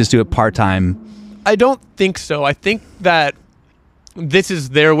you can't just do it part-time. I don't think so. I think that this is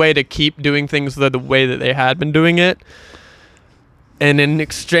their way to keep doing things the way that they had been doing it. And in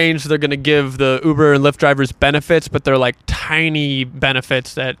exchange, they're going to give the Uber and Lyft drivers benefits, but they're like tiny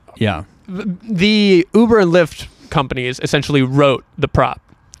benefits that... Yeah. The Uber and Lyft companies essentially wrote the prop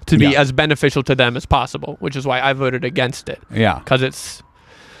to be as beneficial to them as possible, which is why I voted against it. Yeah. Because it's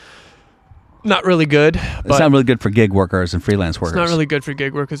not really good. It's not really good for gig workers and freelance workers. It's not really good for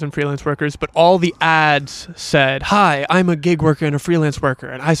gig workers and freelance workers, but all the ads said, "Hi, I'm a gig worker and a freelance worker,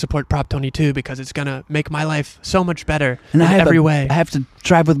 and I support Prop 22 because it's going to make my life so much better in every way. I have to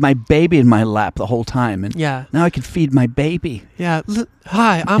drive with my baby in my lap the whole time, and now I can feed my baby." Yeah.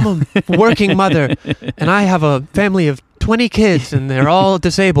 Hi, I'm a working mother, and I have a family of 20 kids, and they're all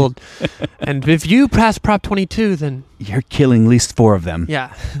disabled. And if you pass Prop 22, then... You're killing at least 4 of them.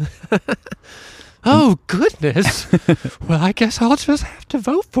 Yeah. Oh, goodness. Well, I guess I'll just have to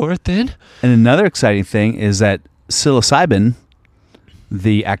vote for it then. And another exciting thing is that psilocybin,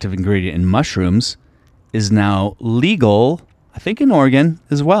 the active ingredient in mushrooms, is now legal, I think, in Oregon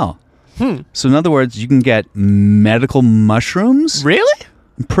as well. So in other words, you can get medical mushrooms. Really?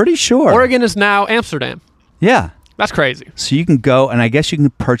 I'm pretty sure. Oregon is now Amsterdam. Yeah. That's crazy. So you can go, and I guess you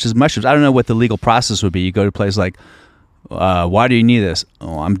can purchase mushrooms. I don't know what the legal process would be. You go to a place like, why do you need this?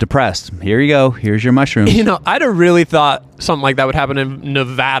 Oh, I'm depressed. Here you go. Here's your mushrooms. I'd have really thought something like that would happen in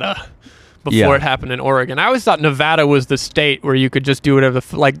Nevada before it happened in Oregon. I always thought Nevada was the state where you could just do whatever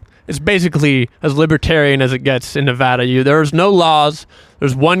it's basically as libertarian as it gets in Nevada. There's no laws.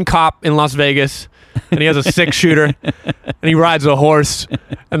 There's one cop in Las Vegas, and he has a 6-shooter, and he rides a horse,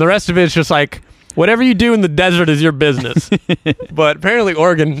 and the rest of it is just like, whatever you do in the desert is your business. But apparently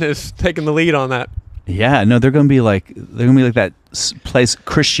Oregon is taking the lead on that. Yeah, no, they're gonna be like that place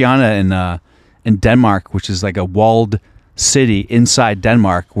Christiania in Denmark, which is like a walled city inside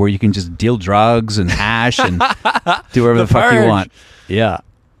Denmark where you can just deal drugs and hash and do whatever the fuck you want. Yeah,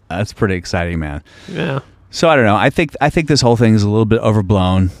 that's pretty exciting, man. Yeah. So I don't know. I think this whole thing is a little bit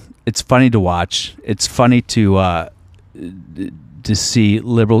overblown. It's funny to watch. It's funny to see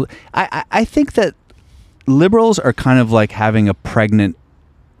liberal. I think that liberals are kind of like having a pregnant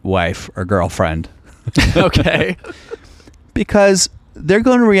wife or girlfriend. Okay. Because they're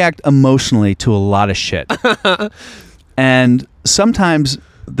going to react emotionally to a lot of shit. And sometimes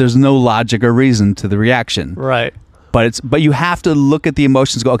there's no logic or reason to the reaction. Right. But you have to look at the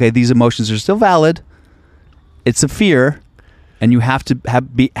emotions and go, okay, these emotions are still valid. It's a fear, and you have to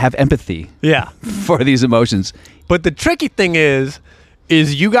have empathy. Yeah. For these emotions. But the tricky thing is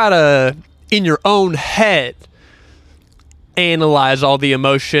you gotta, in your own head, analyze all the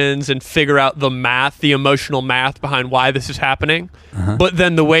emotions and figure out the emotional math behind why this is happening. But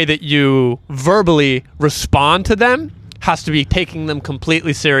then the way that you verbally respond to them has to be taking them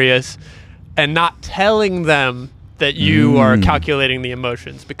completely serious and not telling them that you are calculating the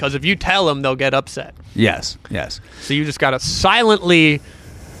emotions, because if you tell them, they'll get upset. Yes. So you just got to silently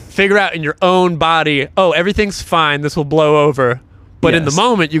figure out in your own body, oh, everything's fine, this will blow over. But in the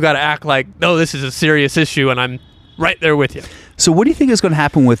moment, you got to act like, no, this is a serious issue, and I'm right there with you. So what do you think is going to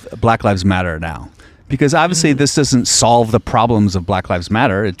happen with Black Lives Matter now? Because obviously this doesn't solve the problems of Black Lives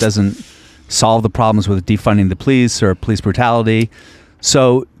Matter. It doesn't solve the problems with defunding the police or police brutality.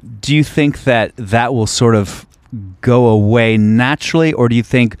 So do you think that will sort of go away naturally, or do you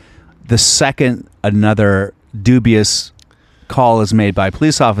think the second another dubious call is made by a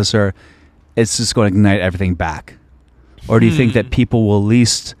police officer, it's just going to ignite everything back? Or do you think that people will at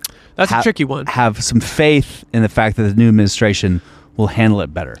least That's a tricky one. have some faith in the fact that the new administration will handle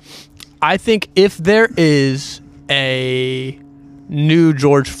it better? I think if there is a new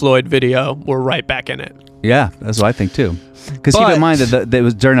George Floyd video, we're right back in it. Yeah, that's what I think too. Because keep in mind that it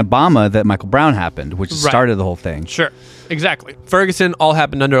was during Obama that Michael Brown happened, which started the whole thing. Sure, exactly. Ferguson all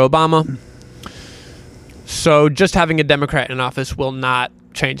happened under Obama. So just having a Democrat in office will not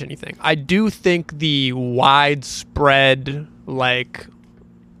change anything. I do think the widespread, like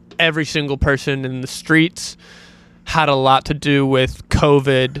every single person in the streets had a lot to do with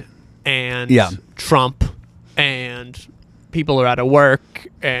COVID and Trump, and people are out of work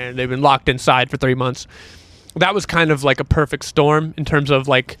and they've been locked inside for 3 months. That was kind of like a perfect storm in terms of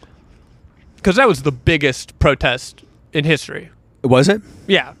like, because that was the biggest protest in history. Was it?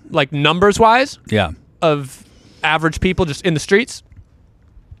 Yeah, like numbers wise. Yeah. Of average people just in the streets.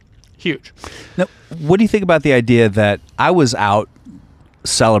 Huge. Now, what do you think about the idea that I was out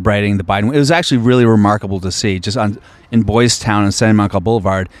celebrating the Biden? It was actually really remarkable to see just in Boys Town and Santa Monica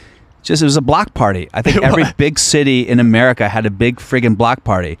Boulevard. It was a block party. I think every big city in America had a big friggin' block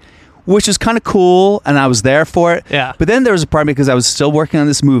party, which is kind of cool, and I was there for it. Yeah. But then there was a part because I was still working on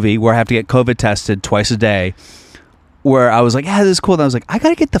this movie where I have to get COVID tested twice a day, where I was like, yeah, this is cool. And I was like, I got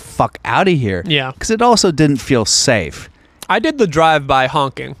to get the fuck out of here. Yeah. Because it also didn't feel safe. I did the drive-by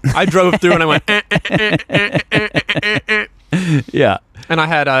honking. I drove through and I went, Yeah. And I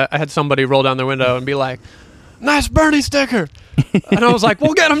had somebody roll down their window and be like, nice Bernie sticker. And I was like,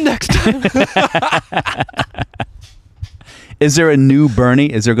 we'll get him next time. Is there a new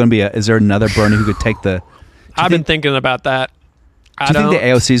Bernie? Is there going to be is there another Bernie who could take the... I've been thinking about that. Do you think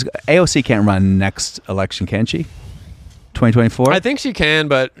the AOC can't run next election, can she? 2024? I think she can,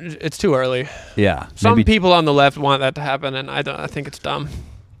 but it's too early. Yeah. Some people on the left want that to happen, and I think it's dumb.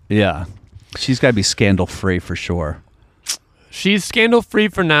 Yeah. She's got to be scandal-free for sure. She's scandal-free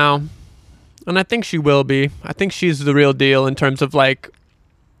for now, and I think she will be. I think she's the real deal in terms of, like,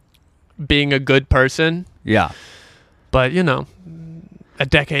 being a good person. Yeah. But, you know, a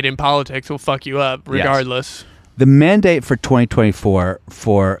decade in politics will fuck you up regardless. Yes. The mandate for 2024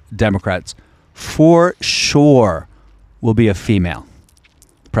 for Democrats, for sure, will be a female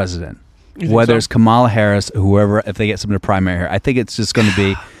president. Whether it's Kamala Harris, whoever, if they get some of the primary here. I think it's just going to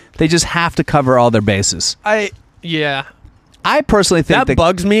be, they just have to cover all their bases. I personally think that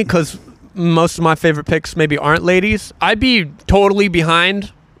bugs me because most of my favorite picks maybe aren't ladies. I'd be totally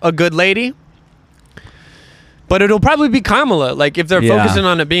behind a good lady, but it'll probably be Kamala. Like, if they're focusing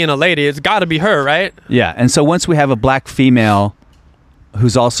on it being a lady, it's got to be her, right? Yeah. And so once we have a black female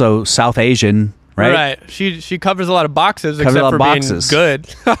who's also South Asian, right? She covers a lot of boxes except for being good.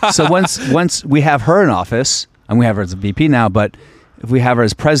 So once we have her in office, and we have her as a VP now, but if we have her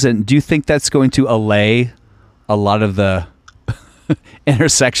as president, do you think that's going to allay a lot of the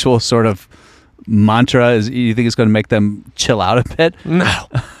intersexual sort of mantra? You think it's going to make them chill out a bit? No.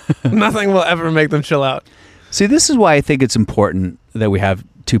 Nothing will ever make them chill out. See, this is why I think it's important that we have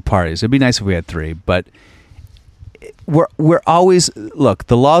two parties. It'd be nice if we had three, but we're always, look,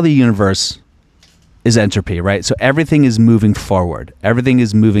 the law of the universe is entropy, right? So everything is moving forward. Everything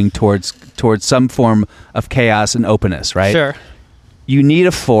is moving towards some form of chaos and openness, right? Sure. You need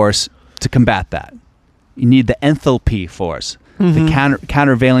a force to combat that. You need the enthalpy force, the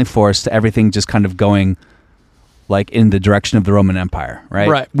countervailing force to everything just kind of going like in the direction of the Roman Empire, right?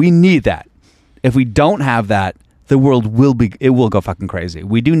 Right. We need that. If we don't have that, the world will go fucking crazy.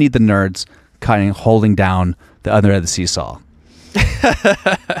 We do need the nerds kind of holding down the other end of the seesaw.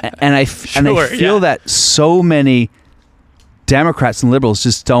 and I feel that so many Democrats and liberals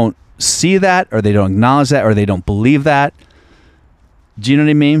just don't see that, or they don't acknowledge that, or they don't believe that. Do you know what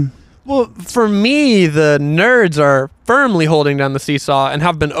I mean? Well, for me, the nerds are firmly holding down the seesaw and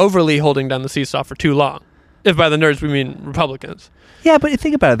have been overly holding down the seesaw for too long. If by the nerds we mean Republicans. Yeah, but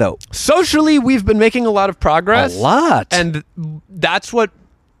think about it, though. Socially, we've been making a lot of progress. A lot. And that's what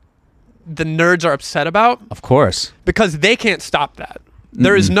the nerds are upset about. Of course. Because they can't stop that.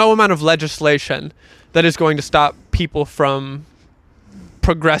 There is no amount of legislation that is going to stop people from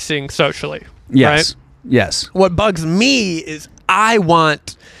progressing socially. Yes. Right? Yes. What bugs me is I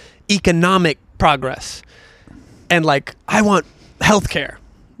want economic progress, and like I want healthcare.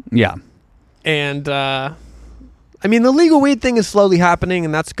 Yeah. And I mean, the legal weed thing is slowly happening,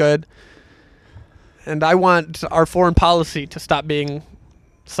 and that's good. And I want our foreign policy to stop being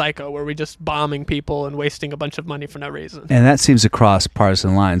psycho, where we just bombing people and wasting a bunch of money for no reason. And that seems across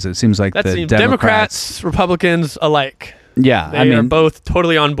partisan lines. It seems like That the seems Democrats, Republicans alike. Yeah, They are both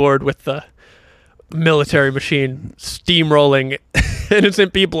totally on board with the military machine steamrolling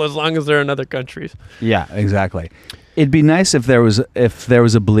innocent people as long as they're in other countries. Yeah, exactly. It'd be nice if there was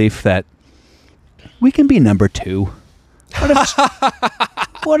a belief that we can be number 2.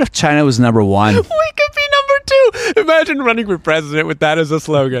 What if China was number 1? We could be number 2. Imagine running for president with that as a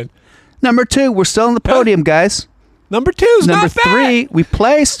slogan. Number 2, we're still on the podium, guys. Number 2's Number not 3, we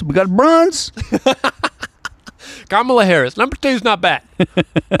placed. We got bronze. Kamala Harris. Number 2's not bad.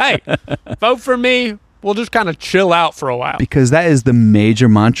 Hey, vote for me. We'll just kind of chill out for a while. Because that is the major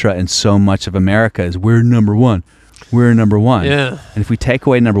mantra in so much of America is we're number 1. We're number 1. Yeah. And if we take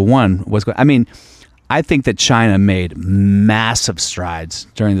away number 1, what's going? I mean, I think that China made massive strides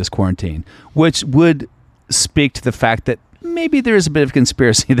during this quarantine, which would speak to the fact that maybe there is a bit of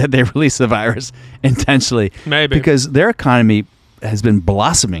conspiracy that they released the virus intentionally. Maybe. Because their economy has been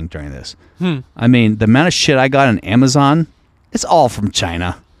blossoming during this. I mean, the amount of shit I got on Amazon, it's all from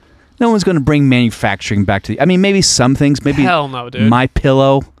China. No one's going to bring manufacturing back to I mean, maybe some things. Maybe Hell no, dude. My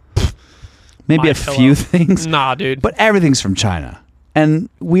Pillow. Maybe My a Pillow. few things. Nah, dude. But everything's from China. And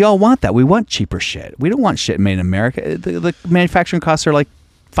we all want that. We want cheaper shit. We don't want shit made in America. The manufacturing costs are like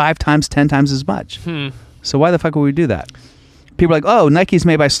 5 times, 10 times as much. So why the fuck would we do that? People are like, oh, Nike's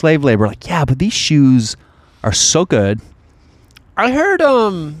made by slave labor. Like, yeah, but these shoes are so good. I heard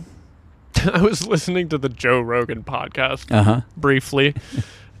I was listening to the Joe Rogan podcast briefly,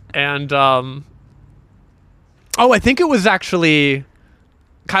 and I think it was actually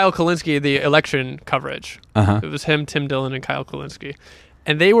Kyle Kalinske, the election coverage. It was him, Tim Dillon, and Kyle Kalinske,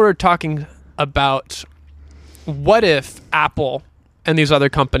 and they were talking about what if Apple and these other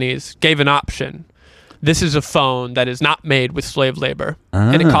companies gave an option. This is a phone that is not made with slave labor,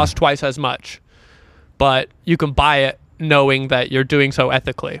 and it costs twice as much, but you can buy it knowing that you're doing so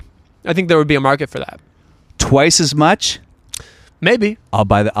ethically. I think there would be a market for that. Twice as much? Maybe. I'll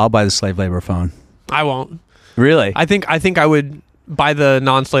buy the slave labor phone. I won't. Really? I think I would buy the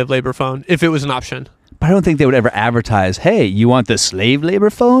non-slave labor phone if it was an option. But I don't think they would ever advertise, hey, you want the slave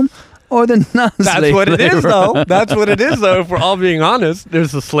labor phone or the non-slave labor? That's what it is, though. That's what it is, though, if we're all being honest.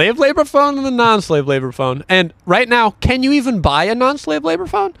 There's the slave labor phone and the non-slave labor phone. And right now, can you even buy a non-slave labor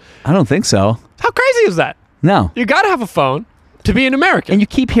phone? I don't think so. How crazy is that? No. You got to have a phone to be an American. And you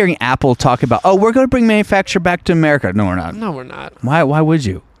keep hearing Apple talk about, oh, we're going to bring manufacture back to America. No, we're not. No, we're not. Why would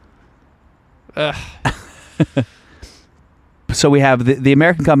you? So we have the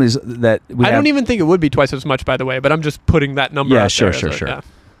American companies that we I don't even think it would be twice as much, by the way, but I'm just putting that number out sure, there. Sure. Yeah.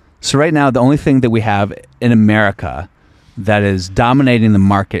 So right now, the only thing that we have in America that is dominating the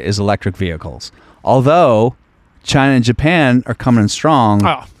market is electric vehicles. Although China and Japan are coming in strong.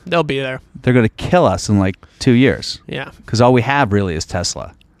 Oh, they'll be there. They're going to kill us in like 2 years. Yeah. Because all we have really is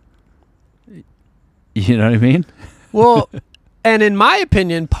Tesla. You know what I mean? Well, and in my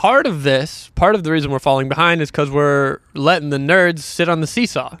opinion, part of the reason we're falling behind is because we're letting the nerds sit on the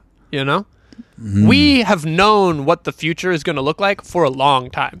seesaw, you know? We have known what the future is going to look like for a long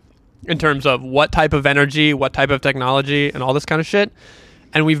time in terms of what type of energy, what type of technology, and all this kind of shit.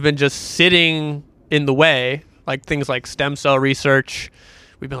 And we've been just sitting in the way, like things like stem cell research.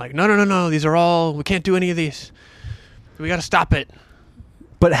 We've been like, no, these are all, we can't do any of these. We got to stop it.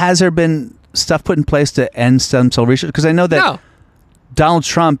 But has there been stuff put in place to end stem cell research? Because I know that Donald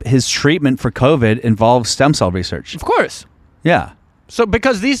Trump, his treatment for COVID involves stem cell research. Of course. Yeah. So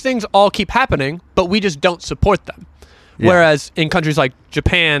because these things all keep happening, but we just don't support them. Yeah. Whereas in countries like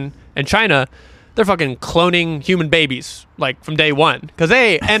Japan and China, they're fucking cloning human babies like from day one.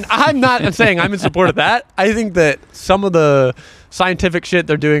 And I'm not saying I'm in support of that. I think that some of the scientific shit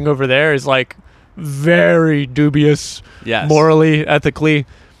they're doing over there is like very dubious, morally, ethically,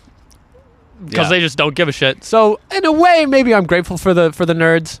 because they just don't give a shit. So in a way, maybe I'm grateful for the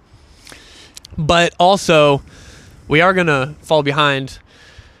nerds, but also we are gonna fall behind.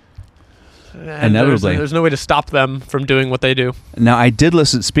 And inevitably. There's no way to stop them from doing what they do. Now, I did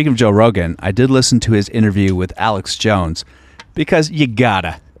listen, speaking of Joe Rogan, I did listen to his interview with Alex Jones because you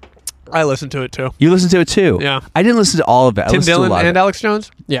gotta. I listened to it too. You listened to it too? Yeah. I didn't listen to all of it. Tim Dillon and Alex Jones?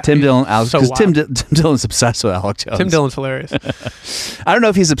 Yeah. Tim Dillon, Alex, so because Tim Dillon's obsessed with Alex Jones. Tim Dillon's hilarious. I don't know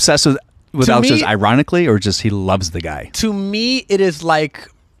if he's obsessed with With Alex Jones, ironically, or just he loves the guy? To me, it is like,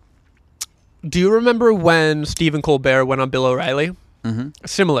 do you remember when Stephen Colbert went on Bill O'Reilly? Mm-hmm.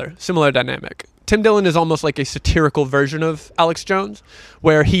 Similar dynamic. Tim Dillon is almost like a satirical version of Alex Jones,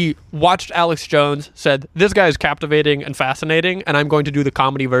 where he watched Alex Jones, said, this guy is captivating and fascinating, and I'm going to do the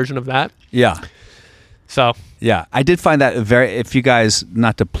comedy version of that. Yeah. So. Yeah, I did find that very, if you guys,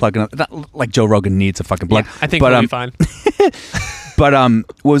 not to plug it up, not like Joe Rogan needs a fucking plug. Yeah, I think we'll be fine. But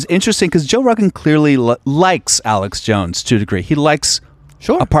what was interesting, because Joe Rogan clearly likes Alex Jones to a degree. He likes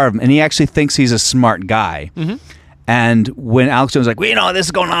a part of him, and he actually thinks he's a smart guy. Mm-hmm. And when Alex Jones was like, well, you know, this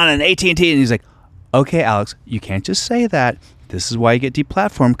is going on in AT&T, and he's like, okay, Alex, you can't just say that. This is why you get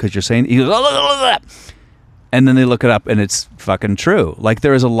deplatformed, because you're saying, he goes, and then they look it up, and it's fucking true. Like,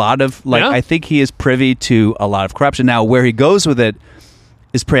 there is a lot of, I think he is privy to a lot of corruption. Now, where he goes with it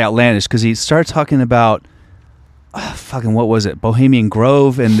is pretty outlandish, because he starts talking about, what was it? Bohemian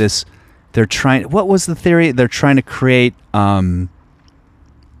Grove, and this, what was the theory? They're trying to create, I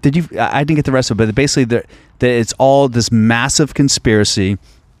didn't get the rest of it, but basically that it's all this massive conspiracy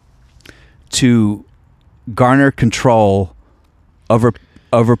to garner control over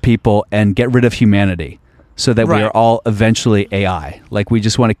people and get rid of humanity, so that we are all eventually AI. Like, we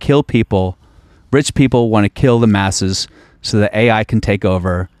just want to kill people. Rich people want to kill the masses so that AI can take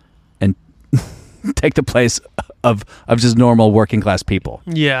over and take the place of just normal working class people.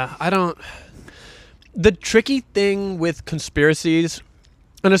 Yeah, the tricky thing with conspiracies,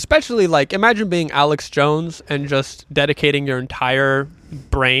 and especially, like, imagine being Alex Jones and just dedicating your entire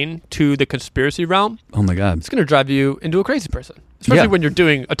brain to the conspiracy realm. Oh my God. It's going to drive you into a crazy person. Especially when you're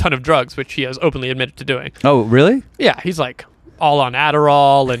doing a ton of drugs, which he has openly admitted to doing. Oh, really? Yeah, he's like all on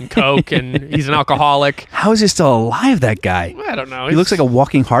Adderall and Coke, and he's an alcoholic. How is he still alive, that guy? I don't know. He looks like a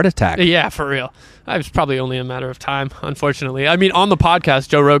walking heart attack. Yeah, for real. It was probably only a matter of time, unfortunately. I mean, on the podcast,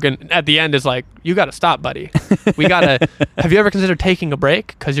 Joe Rogan at the end is like, you got to stop, buddy. We got to... Have you ever considered taking a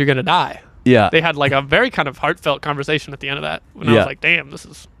break? Because you're going to die. Yeah. They had like a very kind of heartfelt conversation at the end of that. When I was like, damn, this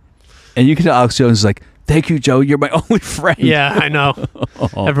is... And you can tell Alex Jones is like, thank you, Joe. You're my only friend. Yeah, I know.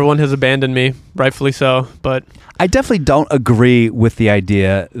 Everyone has abandoned me, rightfully so. But I definitely don't agree with the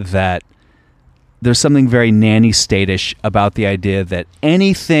idea that there's something very nanny state-ish about the idea that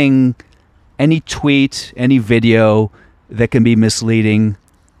anything, any tweet, any video that can be misleading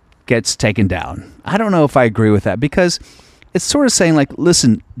gets taken down. I don't know if I agree with that, because it's sort of saying like,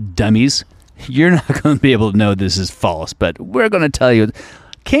 listen, dummies, you're not going to be able to know this is false, but we're going to tell you.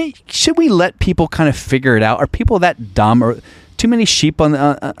 Should we let people kind of figure it out? Are people that dumb, or too many sheep in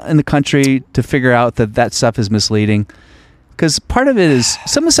the country to figure out that stuff is misleading? Because part of it is,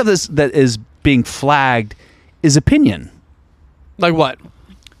 some of the stuff that is being flagged is opinion. Like what?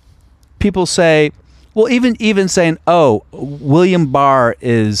 People say, well, even saying, oh, William Barr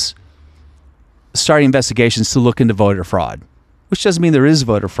is starting investigations to look into voter fraud, which doesn't mean there is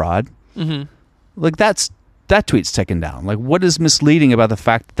voter fraud. Mm-hmm. Like, that tweet's taken down. Like, what is misleading about the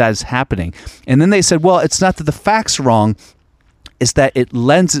fact that is happening? And then they said, well, it's not that the fact's wrong, it's that it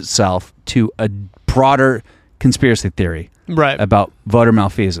lends itself to a broader conspiracy theory about voter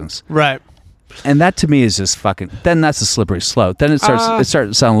malfeasance. Right. And that to me is just fucking, then that's a slippery slope. Then it starts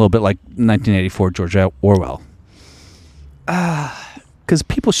to sound a little bit like 1984 George Orwell. Because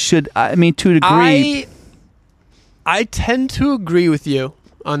people should, I mean, to a degree. I tend to agree with you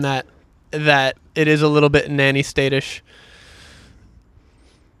on that it is a little bit nanny state-ish.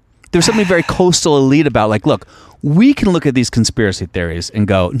 There's something very coastal elite about, like, look, we can look at these conspiracy theories and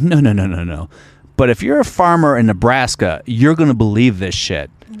go, no. But if you're a farmer in Nebraska, you're going to believe this shit.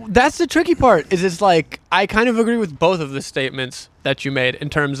 That's the tricky part, is it's like, I kind of agree with both of the statements that you made in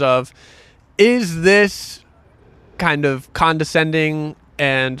terms of, is this kind of condescending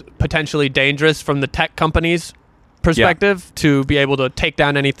and potentially dangerous from the tech companies' perspective to be able to take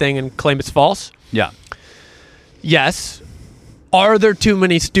down anything and claim it's false? Yeah. Yes. Are there too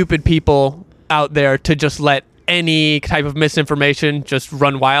many stupid people out there to just let any type of misinformation just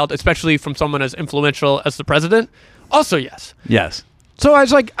run wild, especially from someone as influential as the president? Also, yes. Yes. So I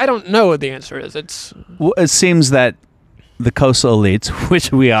was like, I don't know what the answer is. It seems that the coastal elites,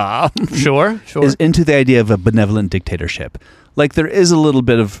 which we are, sure, is into the idea of a benevolent dictatorship. Like, there is a little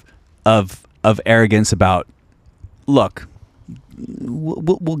bit of arrogance about, look,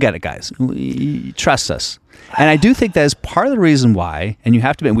 we'll get it, guys. Trust us. And I do think that is part of the reason why, and you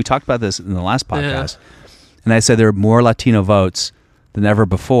have to admit, we talked about this in the last podcast, and I said there are more Latino votes than ever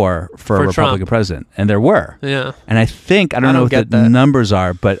before for a Republican Trump. President. And there were. Yeah. And I think, I don't know what the numbers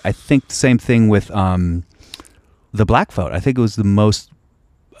are, but I think the same thing with the black vote. I think it was the most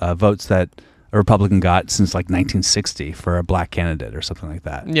votes that a Republican got since like 1960 for a black candidate or something like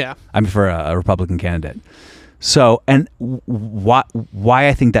that. Yeah. I mean, for a Republican candidate. So, and why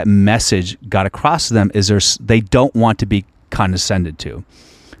I think that message got across to them is they don't want to be condescended to.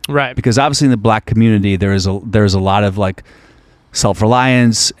 Right. Because obviously in the black community, there's a lot of like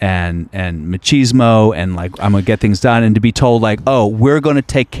self-reliance and machismo and like, I'm going to get things done. And to be told like, oh, we're going to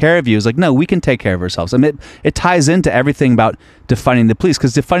take care of you is like, no, we can take care of ourselves. I mean, it ties into everything about defunding the police,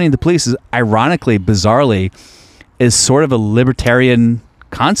 because defunding the police is ironically, bizarrely, is sort of a libertarian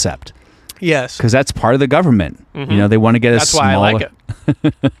concept. Yes. Because that's part of the government. Mm-hmm. You know, they want to get That's why I like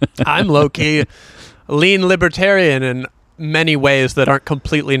it. I'm low-key lean libertarian in many ways that aren't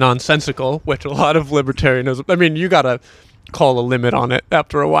completely nonsensical, which a lot of libertarianism... I mean, you got to call a limit on it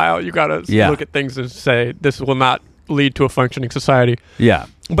after a while. You got to look at things and say, this will not lead to a functioning society. Yeah.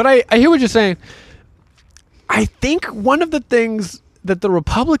 But I hear what you're saying. I think one of the things that the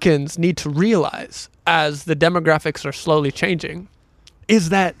Republicans need to realize as the demographics are slowly changing is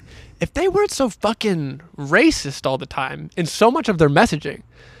that if they weren't so fucking racist all the time in so much of their messaging,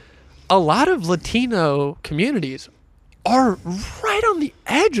 a lot of Latino communities are right on the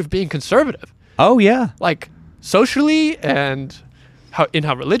edge of being conservative. Oh, yeah. Like, socially and how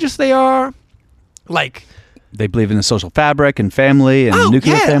religious they are. Like, they believe in the social fabric and family and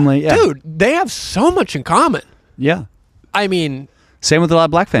nuclear family. Yeah. Dude, they have so much in common. Yeah. I mean... Same with a lot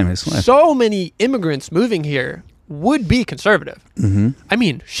of black families. So many immigrants moving here would be conservative. Mm-hmm. I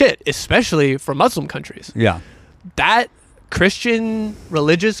mean, shit, especially from Muslim countries. Yeah. That Christian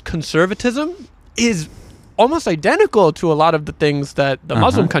religious conservatism is almost identical to a lot of the things that the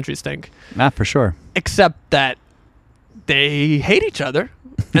Muslim countries think. For sure. Except that they hate each other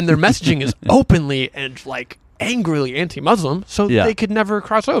and their messaging is openly and like angrily anti-Muslim, so they could never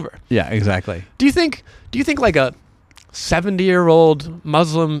cross over. Yeah, exactly. Do you think like a 70-year-old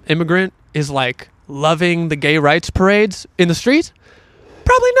Muslim immigrant is like loving the gay rights parades in the streets?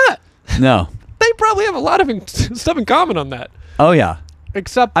 Probably not. No. They probably have a lot of stuff in common on that. Oh, yeah.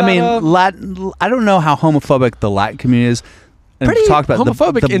 Except that, I mean, I don't know how homophobic the Latin community is. And pretty talk about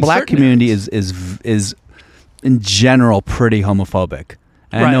homophobic the in black certain community areas. is in general pretty homophobic.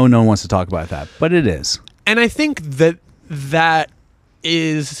 And I know no one wants to talk about that, but it is. And I think that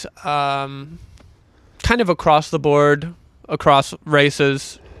is kind of across the board, across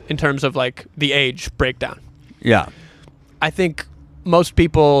races, in terms of like the age breakdown. Yeah. I think most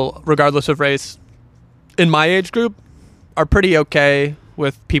people, regardless of race, in my age group, are pretty okay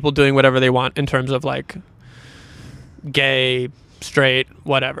with people doing whatever they want in terms of like gay, straight,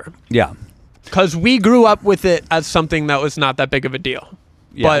 whatever. Yeah. Because we grew up with it as something that was not that big of a deal.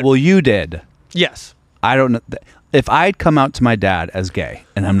 Yeah. But well, you did. Yes. I don't know. If I'd come out to my dad as gay,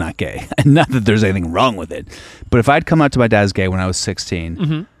 and I'm not gay, and not that there's anything wrong with it, but if I'd come out to my dad as gay when I was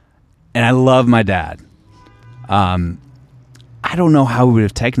 16, and I love my dad, I don't know how we would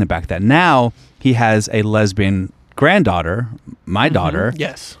have taken it back then. Now he has a lesbian granddaughter, my daughter,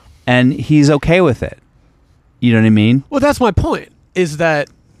 Yes. and he's okay with it. You know what I mean? Well, that's my point, is that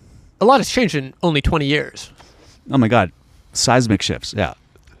a lot has changed in only 20 years. Oh my God. Seismic shifts. Yeah.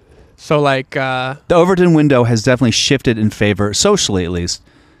 So like... the Overton window has definitely shifted in favor, socially at least,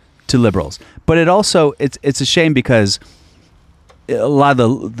 to liberals. But it also, it's a shame because a lot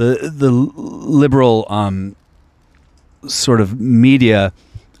of the liberal sort of media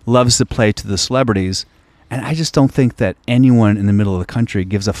loves to play to the celebrities. And I just don't think that anyone in the middle of the country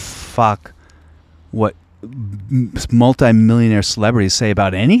gives a fuck what multi-millionaire celebrities say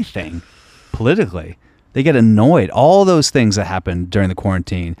about anything politically. They get annoyed. All those things that happened during the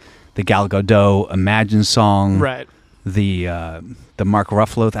quarantine, the Gal Gadot Imagine song, Right. The Mark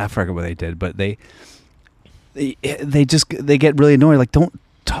Ruffalo, I forget what they did, but they get really annoyed. Like, don't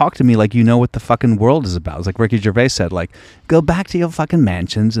talk to me like you know what the fucking world is about. It's like Ricky Gervais said, like, go back to your fucking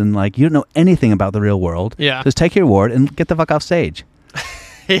mansions and like you don't know anything about the real world. Yeah. Just take your award and get the fuck off stage.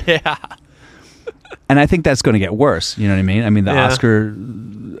 Yeah. And I think that's going to get worse. You know what I mean? I mean, the Yeah. Oscar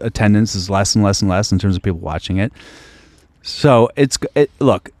attendance is less and less and less in terms of people watching it. So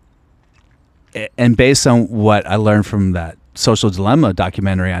look, and based on what I learned from that Social Dilemma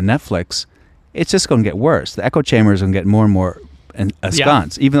documentary on Netflix, it's just going to get worse. The echo chamber is going to get more and more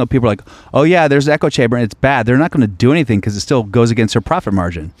ensconced. Even though people are like, oh yeah, there's an echo chamber and it's bad. They're not going to do anything because it still goes against their profit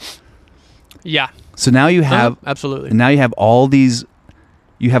margin. Yeah. So now you have absolutely. Now you have all these.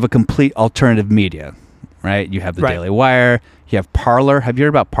 You have a complete alternative media, right? You have the Right. Daily Wire. You have Parler. Have you heard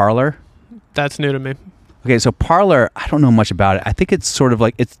about Parler? That's new to me. Okay, so Parler, I don't know much about it. I think it's sort of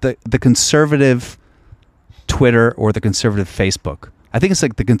like it's the conservative Twitter or the conservative Facebook. I think it's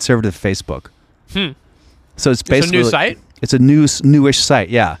like the conservative Facebook. So it's basically a new site? It's a newish site,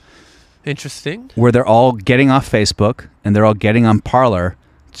 yeah. Interesting. where they're all getting off Facebook and they're all getting on Parler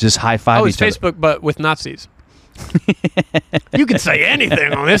to just high-five it's each other. Facebook, but with Nazis. You can say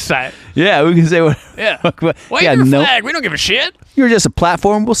anything on this site. Yeah, we can say what. Yeah. Wave Yeah, your no- flag. We don't give a shit. You're just a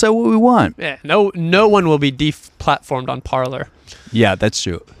platform. We'll say what we want. Yeah. No one will be deplatformed on Parler. Yeah, that's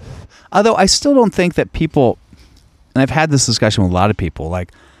true. Although I still don't think that people, and I've had this discussion with a lot of people,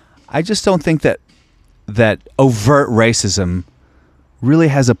 like, I just don't think that overt racism really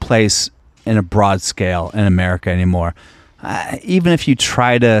has a place in a broad scale in America anymore. Even if you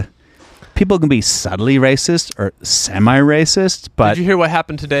try to, people can be subtly racist or semi-racist, but... Did you hear what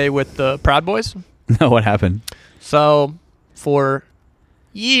happened today with the Proud Boys? No, what happened? So, for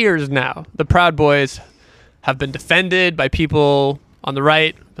years now, the Proud Boys have been defended by people on the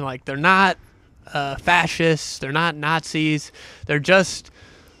right. Been like, they're not fascists, they're not Nazis, they're just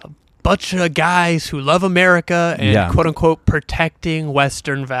a bunch of guys who love America and quote-unquote protecting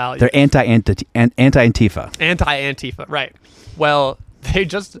Western values. They're anti-Antifa. Anti-Antifa, right. Well, they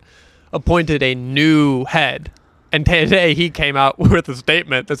just appointed a new head. And today he came out with a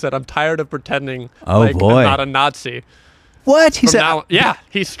statement that said, I'm tired of pretending I'm not a Nazi. What? He said...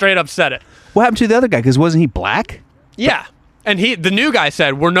 He straight up said it. What happened to the other guy? Because wasn't he black? Yeah. And the new guy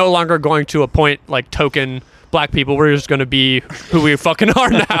said, we're no longer going to appoint like token black people. We're just going to be who we fucking are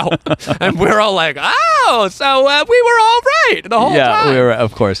now. And we're all like, oh, so we were all right the whole time. Yeah, we were,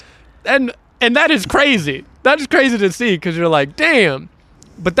 of course. And that is crazy. That is crazy to see because you're like, damn.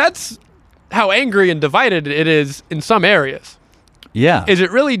 But that's how angry and divided it is in some areas. Yeah. Is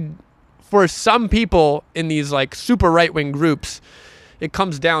it really, for some people in these like super right-wing groups, it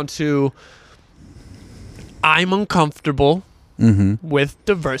comes down to, I'm uncomfortable with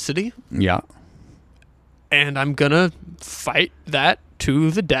diversity. Yeah. And I'm going to fight that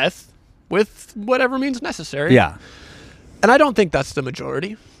to the death with whatever means necessary. Yeah. And I don't think that's the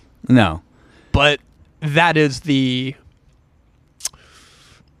majority. No. But that is the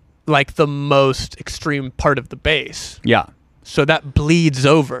most extreme part of the base. Yeah. So that bleeds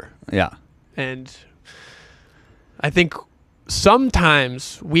over. Yeah. And I think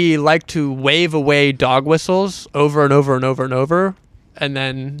sometimes we like to wave away dog whistles over and over and over and over. And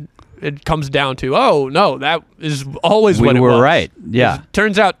then it comes down to, oh, no, that is always what it was. We were right. Yeah. It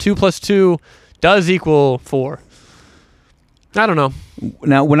turns out 2 + 2 does equal 4. I don't know.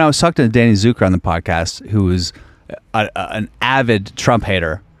 Now, when I was talking to Danny Zucker on the podcast, who is an avid Trump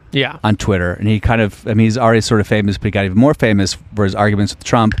hater on Twitter, and he kind of, I mean, he's already sort of famous, but he got even more famous for his arguments with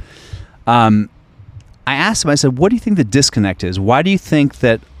Trump. I asked him, I said, what do you think the disconnect is? Why do you think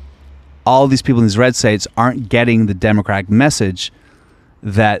that all these people in these red states aren't getting the Democratic message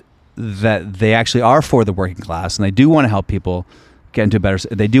that they actually are for the working class and they do want to help people get into a better,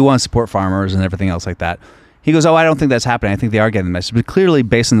 they do want to support farmers and everything else like that? He goes, I don't think that's happening. I think they are getting the message. But clearly,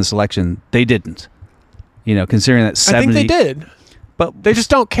 based on this election, they didn't. You know, considering that 70... I think they did. But they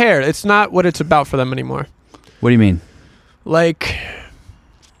just don't care. It's not what it's about for them anymore. What do you mean? Like,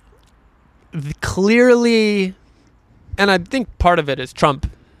 clearly, and I think part of it is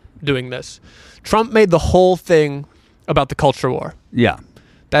Trump doing this. Trump made the whole thing about the culture war. Yeah.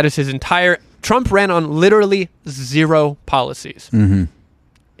 That is his entire... Trump ran on literally 0 policies. Mm-hmm.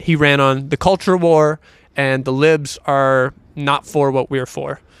 He ran on the culture war, and the libs are not for what we're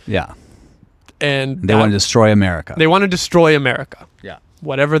for. Yeah. And they want to destroy America. They want to destroy America. Yeah.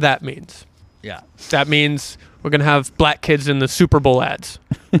 Whatever that means. Yeah. That means we're going to have black kids in the Super Bowl ads.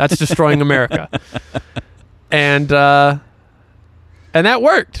 That's destroying America. And that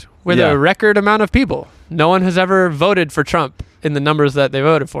worked with a record amount of people. No one has ever voted for Trump in the numbers that they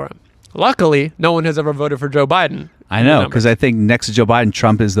voted for him. Luckily, no one has ever voted for Joe Biden. I know, because I think next to Joe Biden,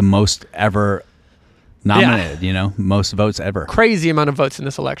 Trump is the most ever nominated, you know, most votes ever. Crazy amount of votes in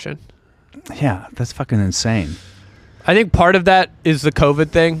this election. Yeah, that's fucking insane. I think part of that is the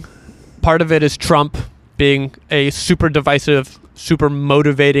COVID thing. Part of it is Trump being a super divisive, super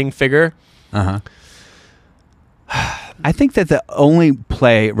motivating figure. Uh-huh. I think that the only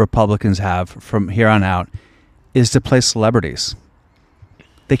play Republicans have from here on out is to play celebrities.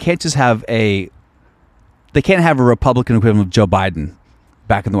 They can't just have they can't have a Republican equivalent of Joe Biden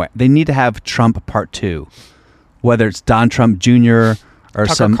back in the way. They need to have Trump Part 2, whether it's Don Trump Jr. or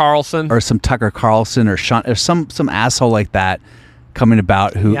Tucker Carlson or some Tucker Carlson or Sean or some asshole like that coming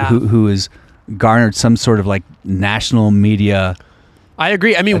about who has garnered some sort of like national media. I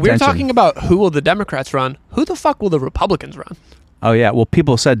agree. I mean, attention. We're talking about who will the Democrats run. Who the fuck will the Republicans run? Oh yeah, well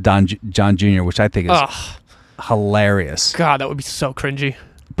people said John Jr., which I think is hilarious. God, that would be so cringy.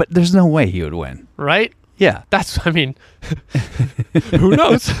 But there's no way he would win. Right? Yeah. That's, I mean, who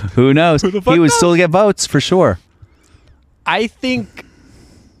knows? Who knows? He would Who the fuck knows? still get votes for sure. I think, still get votes for sure. I think that the only play Republicans have from here on out is to play celebrities. They can't just have a Republican equivalent of Joe Biden back in the way. They need to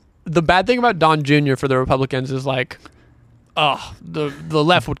have Trump Part 2, whether it's Don Trump Jr. or some asshole like that coming about who has garnered some sort of like national media. I think the bad thing about Don Jr. for the Republicans is like, the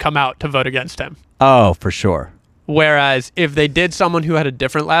left would come out to vote against him. Oh, for sure. Whereas if they did someone who had a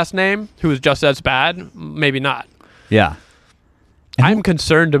different last name, who was just as bad, maybe not. Yeah. I'm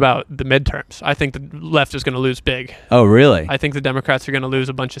concerned about the midterms. I think the left is going to lose big. Oh, really? I think the Democrats are going to lose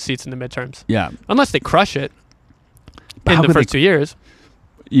a bunch of seats in the midterms. Yeah. Unless they crush it But in how the could first they- 2 years.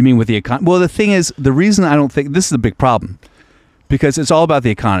 You mean with the economy? Well, the thing is, the reason I don't think this is a big problem because it's all about the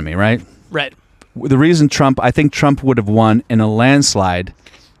economy, right? Right. The reason I think Trump would have won in a landslide,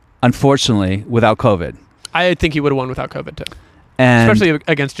 unfortunately, without COVID. I think he would have won without COVID too. And, Especially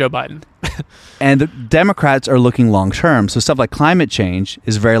against Joe Biden. and the Democrats are looking long term. So stuff like climate change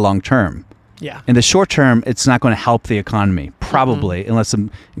is very long term. Yeah. In the short term, it's not going to help the economy, probably, unless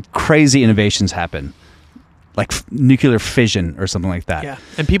some crazy innovations happen, like nuclear fission or something like that. Yeah.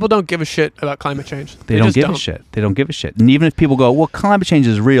 And people don't give a shit about climate change. They don't just give a shit. They don't give a shit. And even if people go, well, climate change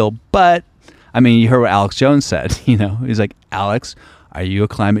is real, but, I mean, you heard what Alex Jones said, he's like, Alex, are you a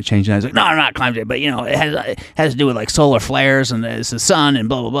climate change? And I was like, no, I'm not climate change, but, it has to do with like solar flares and it's the sun and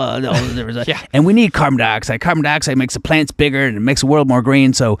blah, blah, blah. Yeah. And we need carbon dioxide. Carbon dioxide makes the plants bigger and it makes the world more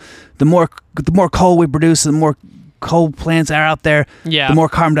green. So the more coal we produce, the more coal plants are out there, Yeah. the more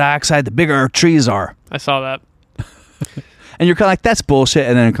carbon dioxide, the bigger our trees are. I saw that. And you're kind of like, that's bullshit.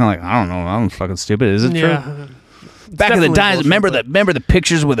 And then you're kind of like, I don't know. I'm fucking stupid. Is it true? Yeah. Back in the definitely dinosaurs, bullshit, remember the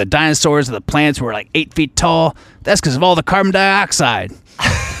pictures where the dinosaurs and the plants were like 8 feet tall? That's because of all the carbon dioxide.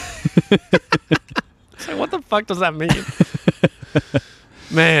 So what the fuck does that mean?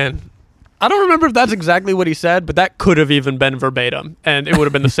 Man, I don't remember if that's exactly what he said, but that could have even been verbatim, and it would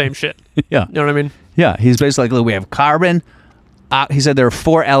have been the same shit. Yeah. You know what I mean? Yeah. He's basically like, look, we have carbon. He said there are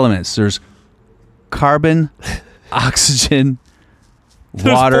 4 elements. There's carbon, oxygen,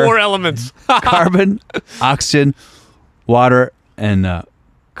 There's water. 4 elements. Carbon, oxygen, water, and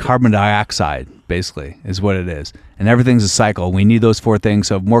carbon dioxide, basically, is what it is. And everything's a cycle. We need those 4 things.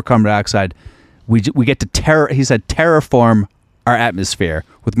 So more carbon dioxide. We get to terraform our atmosphere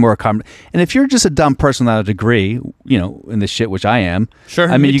with more carbon. And if you're just a dumb person without a degree, in this shit, which I am, Sure,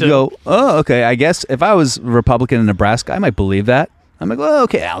 I mean, me you too. go, oh, okay, I guess if I was Republican in Nebraska, I might believe that. I'm like, well,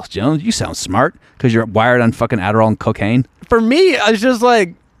 okay, Alex Jones, you sound smart because you're wired on fucking Adderall and cocaine. For me, I was just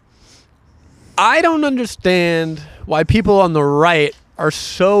like, I don't understand why people on the right are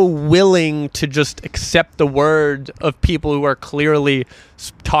so willing to just accept the word of people who are clearly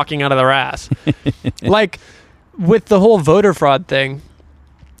talking out of their ass. Like with the whole voter fraud thing.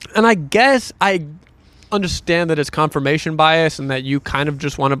 And I guess I understand that it's confirmation bias and that you kind of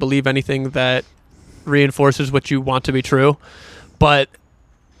just want to believe anything that reinforces what you want to be true. But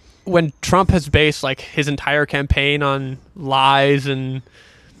when Trump has based like his entire campaign on lies and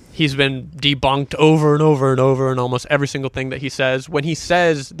he's been debunked over and over and over in almost every single thing that he says, when he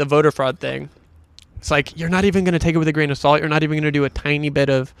says the voter fraud thing, it's like you're not even going to take it with a grain of salt. You're not even going to do a tiny bit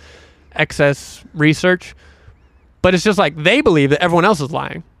of excess research. But it's just like they believe that everyone else is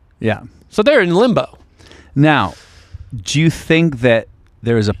lying. Yeah. So they're in limbo. Now, do you think that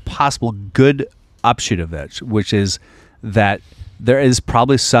there is a possible good offshoot of that, which is that there is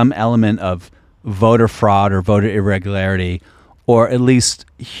probably some element of voter fraud or voter irregularity, or at least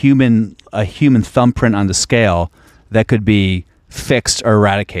a human thumbprint on the scale that could be fixed or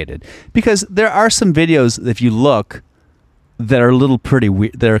eradicated? Because there are some videos, if you look, that are a little pretty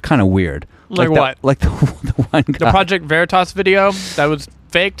weird. They're kind of weird. Like the- what? Like the one guy. The Project Veritas video that was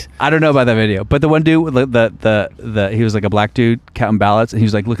faked. I don't know about that video, but the one dude, the he was like a black dude counting ballots, and he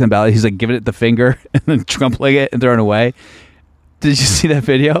was like looking at the ballot, he's like giving it the finger and then crumpling it and throwing it away. Did you see that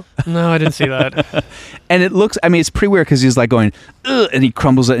video? No, I didn't see that. And it looks, I mean, it's pretty weird because he's like going, ugh, and he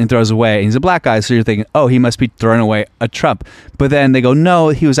crumbles it and throws it away. And he's a black guy, so you're thinking, oh, he must be throwing away a Trump. But then they go, no,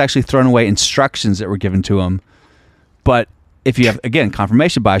 he was actually throwing away instructions that were given to him. But if you have, again,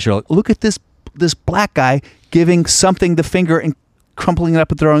 confirmation bias, you're like, look at this black guy giving something the finger and crumpling it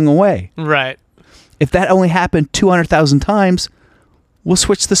up and throwing away. Right. If that only happened 200,000 times, we'll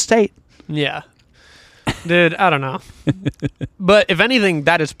switch the state. Yeah. Dude, I don't know. But if anything,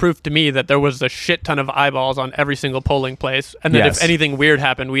 that is proof to me that there was a shit ton of eyeballs on every single polling place. And that Yes. if anything weird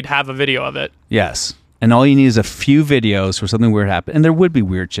happened, we'd have a video of it. Yes. And all you need is a few videos for something weird to happen. And there would be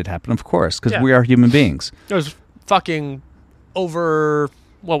weird shit happen, of course, because Yeah. we are human beings. It was fucking over,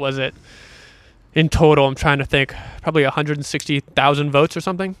 what was it? In total, I'm trying to think, probably 160,000 votes or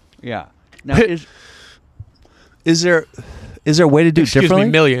something. Yeah. Now, is there a way to do it Excuse differently?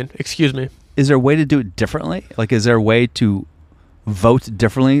 me, million. Excuse me. Is there a way to do it differently? Like, is there a way to vote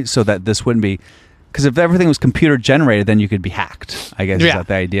differently so that this wouldn't be... Because if everything was computer generated, then you could be hacked. I guess, Yeah. is that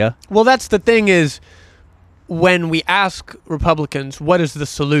the idea? Well, that's the thing is, when we ask Republicans, what is the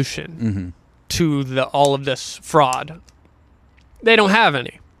solution to all of this fraud, they don't have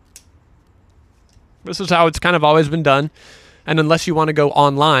any. This is how it's kind of always been done. And unless you want to go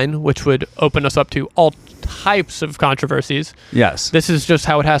online, which would open us up to all types of controversies, Yes. this is just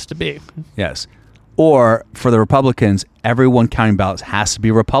how it has to be. Yes. Or for the Republicans, everyone counting ballots has to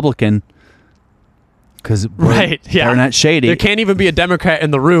be Republican because they're not shady. There can't even be a Democrat in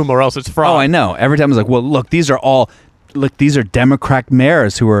the room or else it's fraud. Oh, I know. Every time it's like, well, look, these are Democrat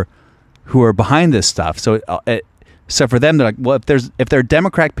mayors who are behind this stuff. So for them, they're like, well, if they're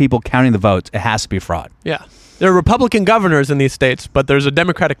Democrat people counting the votes, it has to be fraud. Yeah. There are Republican governors in these states, but there's a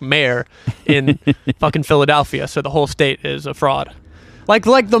Democratic mayor in fucking Philadelphia, so the whole state is a fraud. Like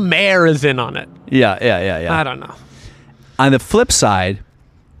the mayor is in on it. Yeah. I don't know. On the flip side,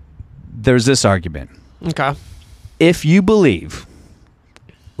 there's this argument. Okay. If you believe,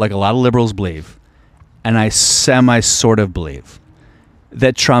 like a lot of liberals believe, and I sort of believe,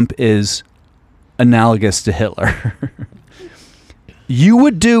 that Trump is analogous to Hitler, you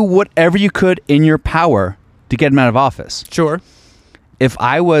would do whatever you could in your power to get him out of office. Sure. When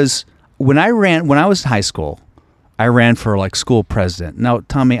I was in high school, I ran for like school president. Now,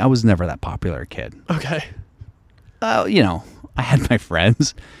 Tommy, I was never that popular kid. Okay. I had my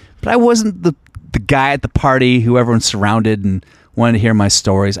friends, but I wasn't the guy at the party who everyone surrounded and wanted to hear my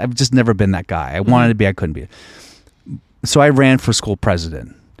stories. I've just never been that guy. I wanted to be, I couldn't be. So I ran for school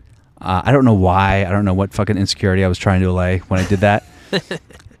president. I don't know why. I don't know what fucking insecurity I was trying to allay when I did that.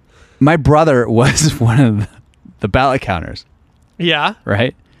 My brother was one of the ballot counters. Yeah.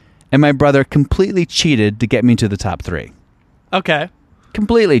 Right? And my brother completely cheated to get me to the top 3. Okay.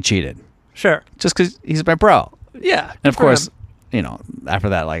 Completely cheated. Sure. Just because he's my bro. Yeah. And of course, after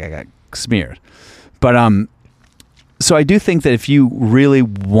that, like I got smeared. But so I do think that if you really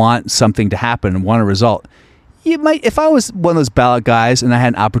want something to happen and want a result, you might. If I was one of those ballot guys and I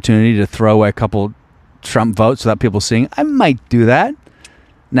had an opportunity to throw away a couple Trump votes without people seeing, I might do that.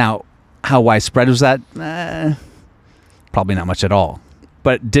 Now, how widespread was that? Probably not much at all.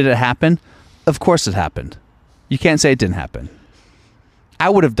 But did it happen? Of course it happened. You can't say it didn't happen. I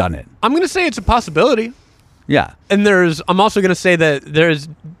would have done it. I'm going to say it's a possibility. Yeah. And I'm also going to say that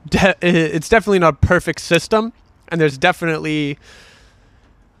it's definitely not a perfect system, and there's definitely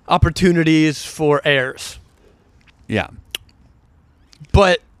opportunities for errors. Yeah.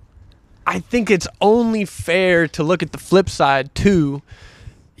 But I think it's only fair to look at the flip side too.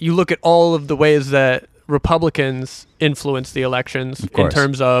 You look at all of the ways that Republicans influence the elections in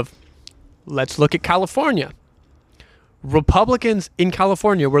terms of, let's look at California. Republicans in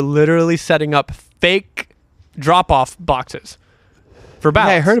California were literally setting up fake drop-off boxes for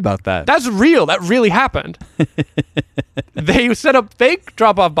ballots. Yeah, I heard about that. That's real. That really happened. They set up fake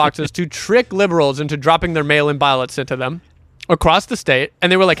drop-off boxes to trick liberals into dropping their mail-in ballots into them across the state.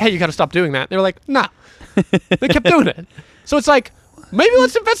 And they were like, hey, you got to stop doing that. They were like, nah. They kept doing it. So it's like, maybe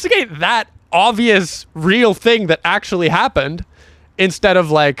let's investigate that obvious real thing that actually happened instead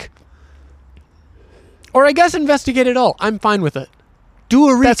of like, or I guess investigate it all. I'm fine with it. Do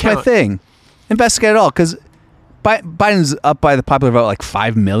a recount. That's my thing. Investigate it all, because Biden's up by the popular vote like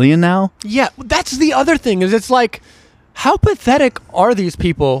 5 million now. Yeah, that's the other thing, is it's like, how pathetic are these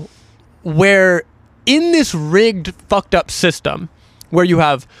people where in this rigged, fucked up system where you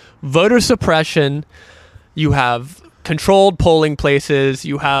have voter suppression, you have controlled polling places,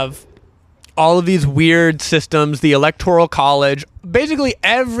 you have all of these weird systems, the Electoral College, basically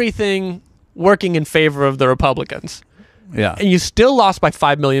everything working in favor of the Republicans. Yeah. And you still lost by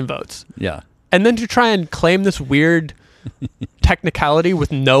 5 million votes. Yeah. And then to try and claim this weird technicality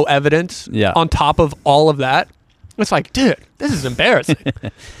with no evidence on top of all of that, it's like, dude, this is embarrassing.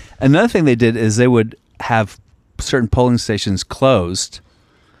 Another thing they did is they would have certain polling stations closed,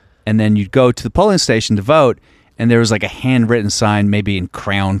 and then you'd go to the polling station to vote, and there was like a handwritten sign, maybe in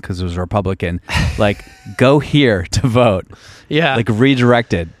crayon because it was a Republican, like, go here to vote. Yeah. Like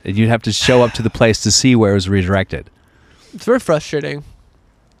redirected. And you'd have to show up to the place to see where it was redirected. It's very frustrating.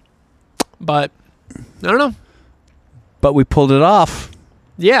 But, I don't know. But we pulled it off.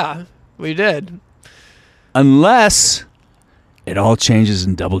 Yeah, we did. Unless it all changes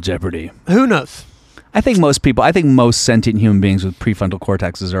in Double Jeopardy. Who knows? I think most sentient human beings with prefrontal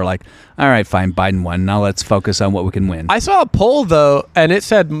cortexes are like, all right, fine, Biden won. Now let's focus on what we can win. I saw a poll, though, and it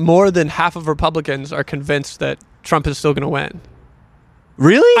said more than half of Republicans are convinced that Trump is still going to win.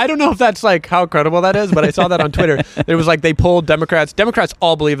 Really? I don't know if that's like how credible that is, but I saw that on Twitter. It was like they polled Democrats. Democrats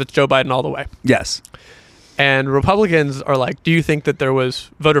all believe it's Joe Biden all the way. Yes. And Republicans are like, do you think that there was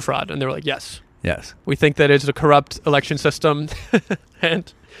voter fraud? And they were like, yes. Yes. We think that it's a corrupt election system.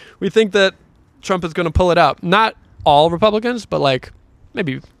 And we think that Trump is going to pull it out. Not all Republicans, but like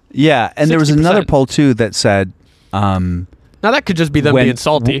maybe. Yeah, and there was 60%. another poll too that said. Now that could just be them being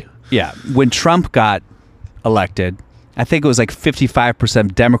salty. Yeah, when Trump got elected, I think it was like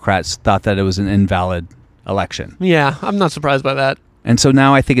 55% Democrats thought that it was an invalid election. Yeah, I'm not surprised by that. And so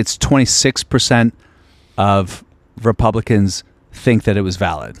now I think it's 26% of Republicans think that it was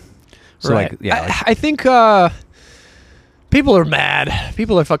valid. So right. like, I think people are mad.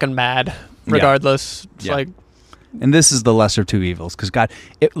 People are fucking mad regardless. It's like, and this is the lesser of two evils because God,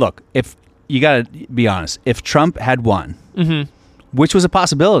 look, if you got to be honest, if Trump had won, which was a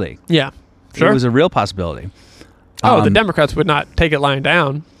possibility. Yeah, sure. It was a real possibility. The Democrats would not take it lying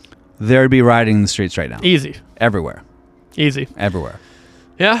down. There'd be rioting in the streets right now. Easy. Everywhere. Easy. Everywhere.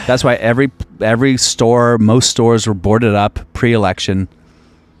 Yeah. That's why every store, most stores were boarded up pre-election.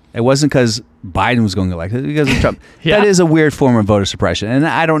 It wasn't because Biden was going to elect, because of Trump. Yeah. That is a weird form of voter suppression, and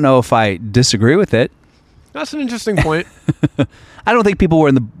I don't know if I disagree with it. That's an interesting point. I don't think people were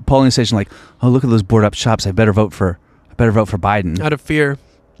in the polling station like, oh, look at those boarded up shops. I better vote for Biden. Out of fear.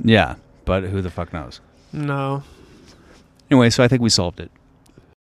 Yeah, but who the fuck knows? No. Anyway, so I think we solved it.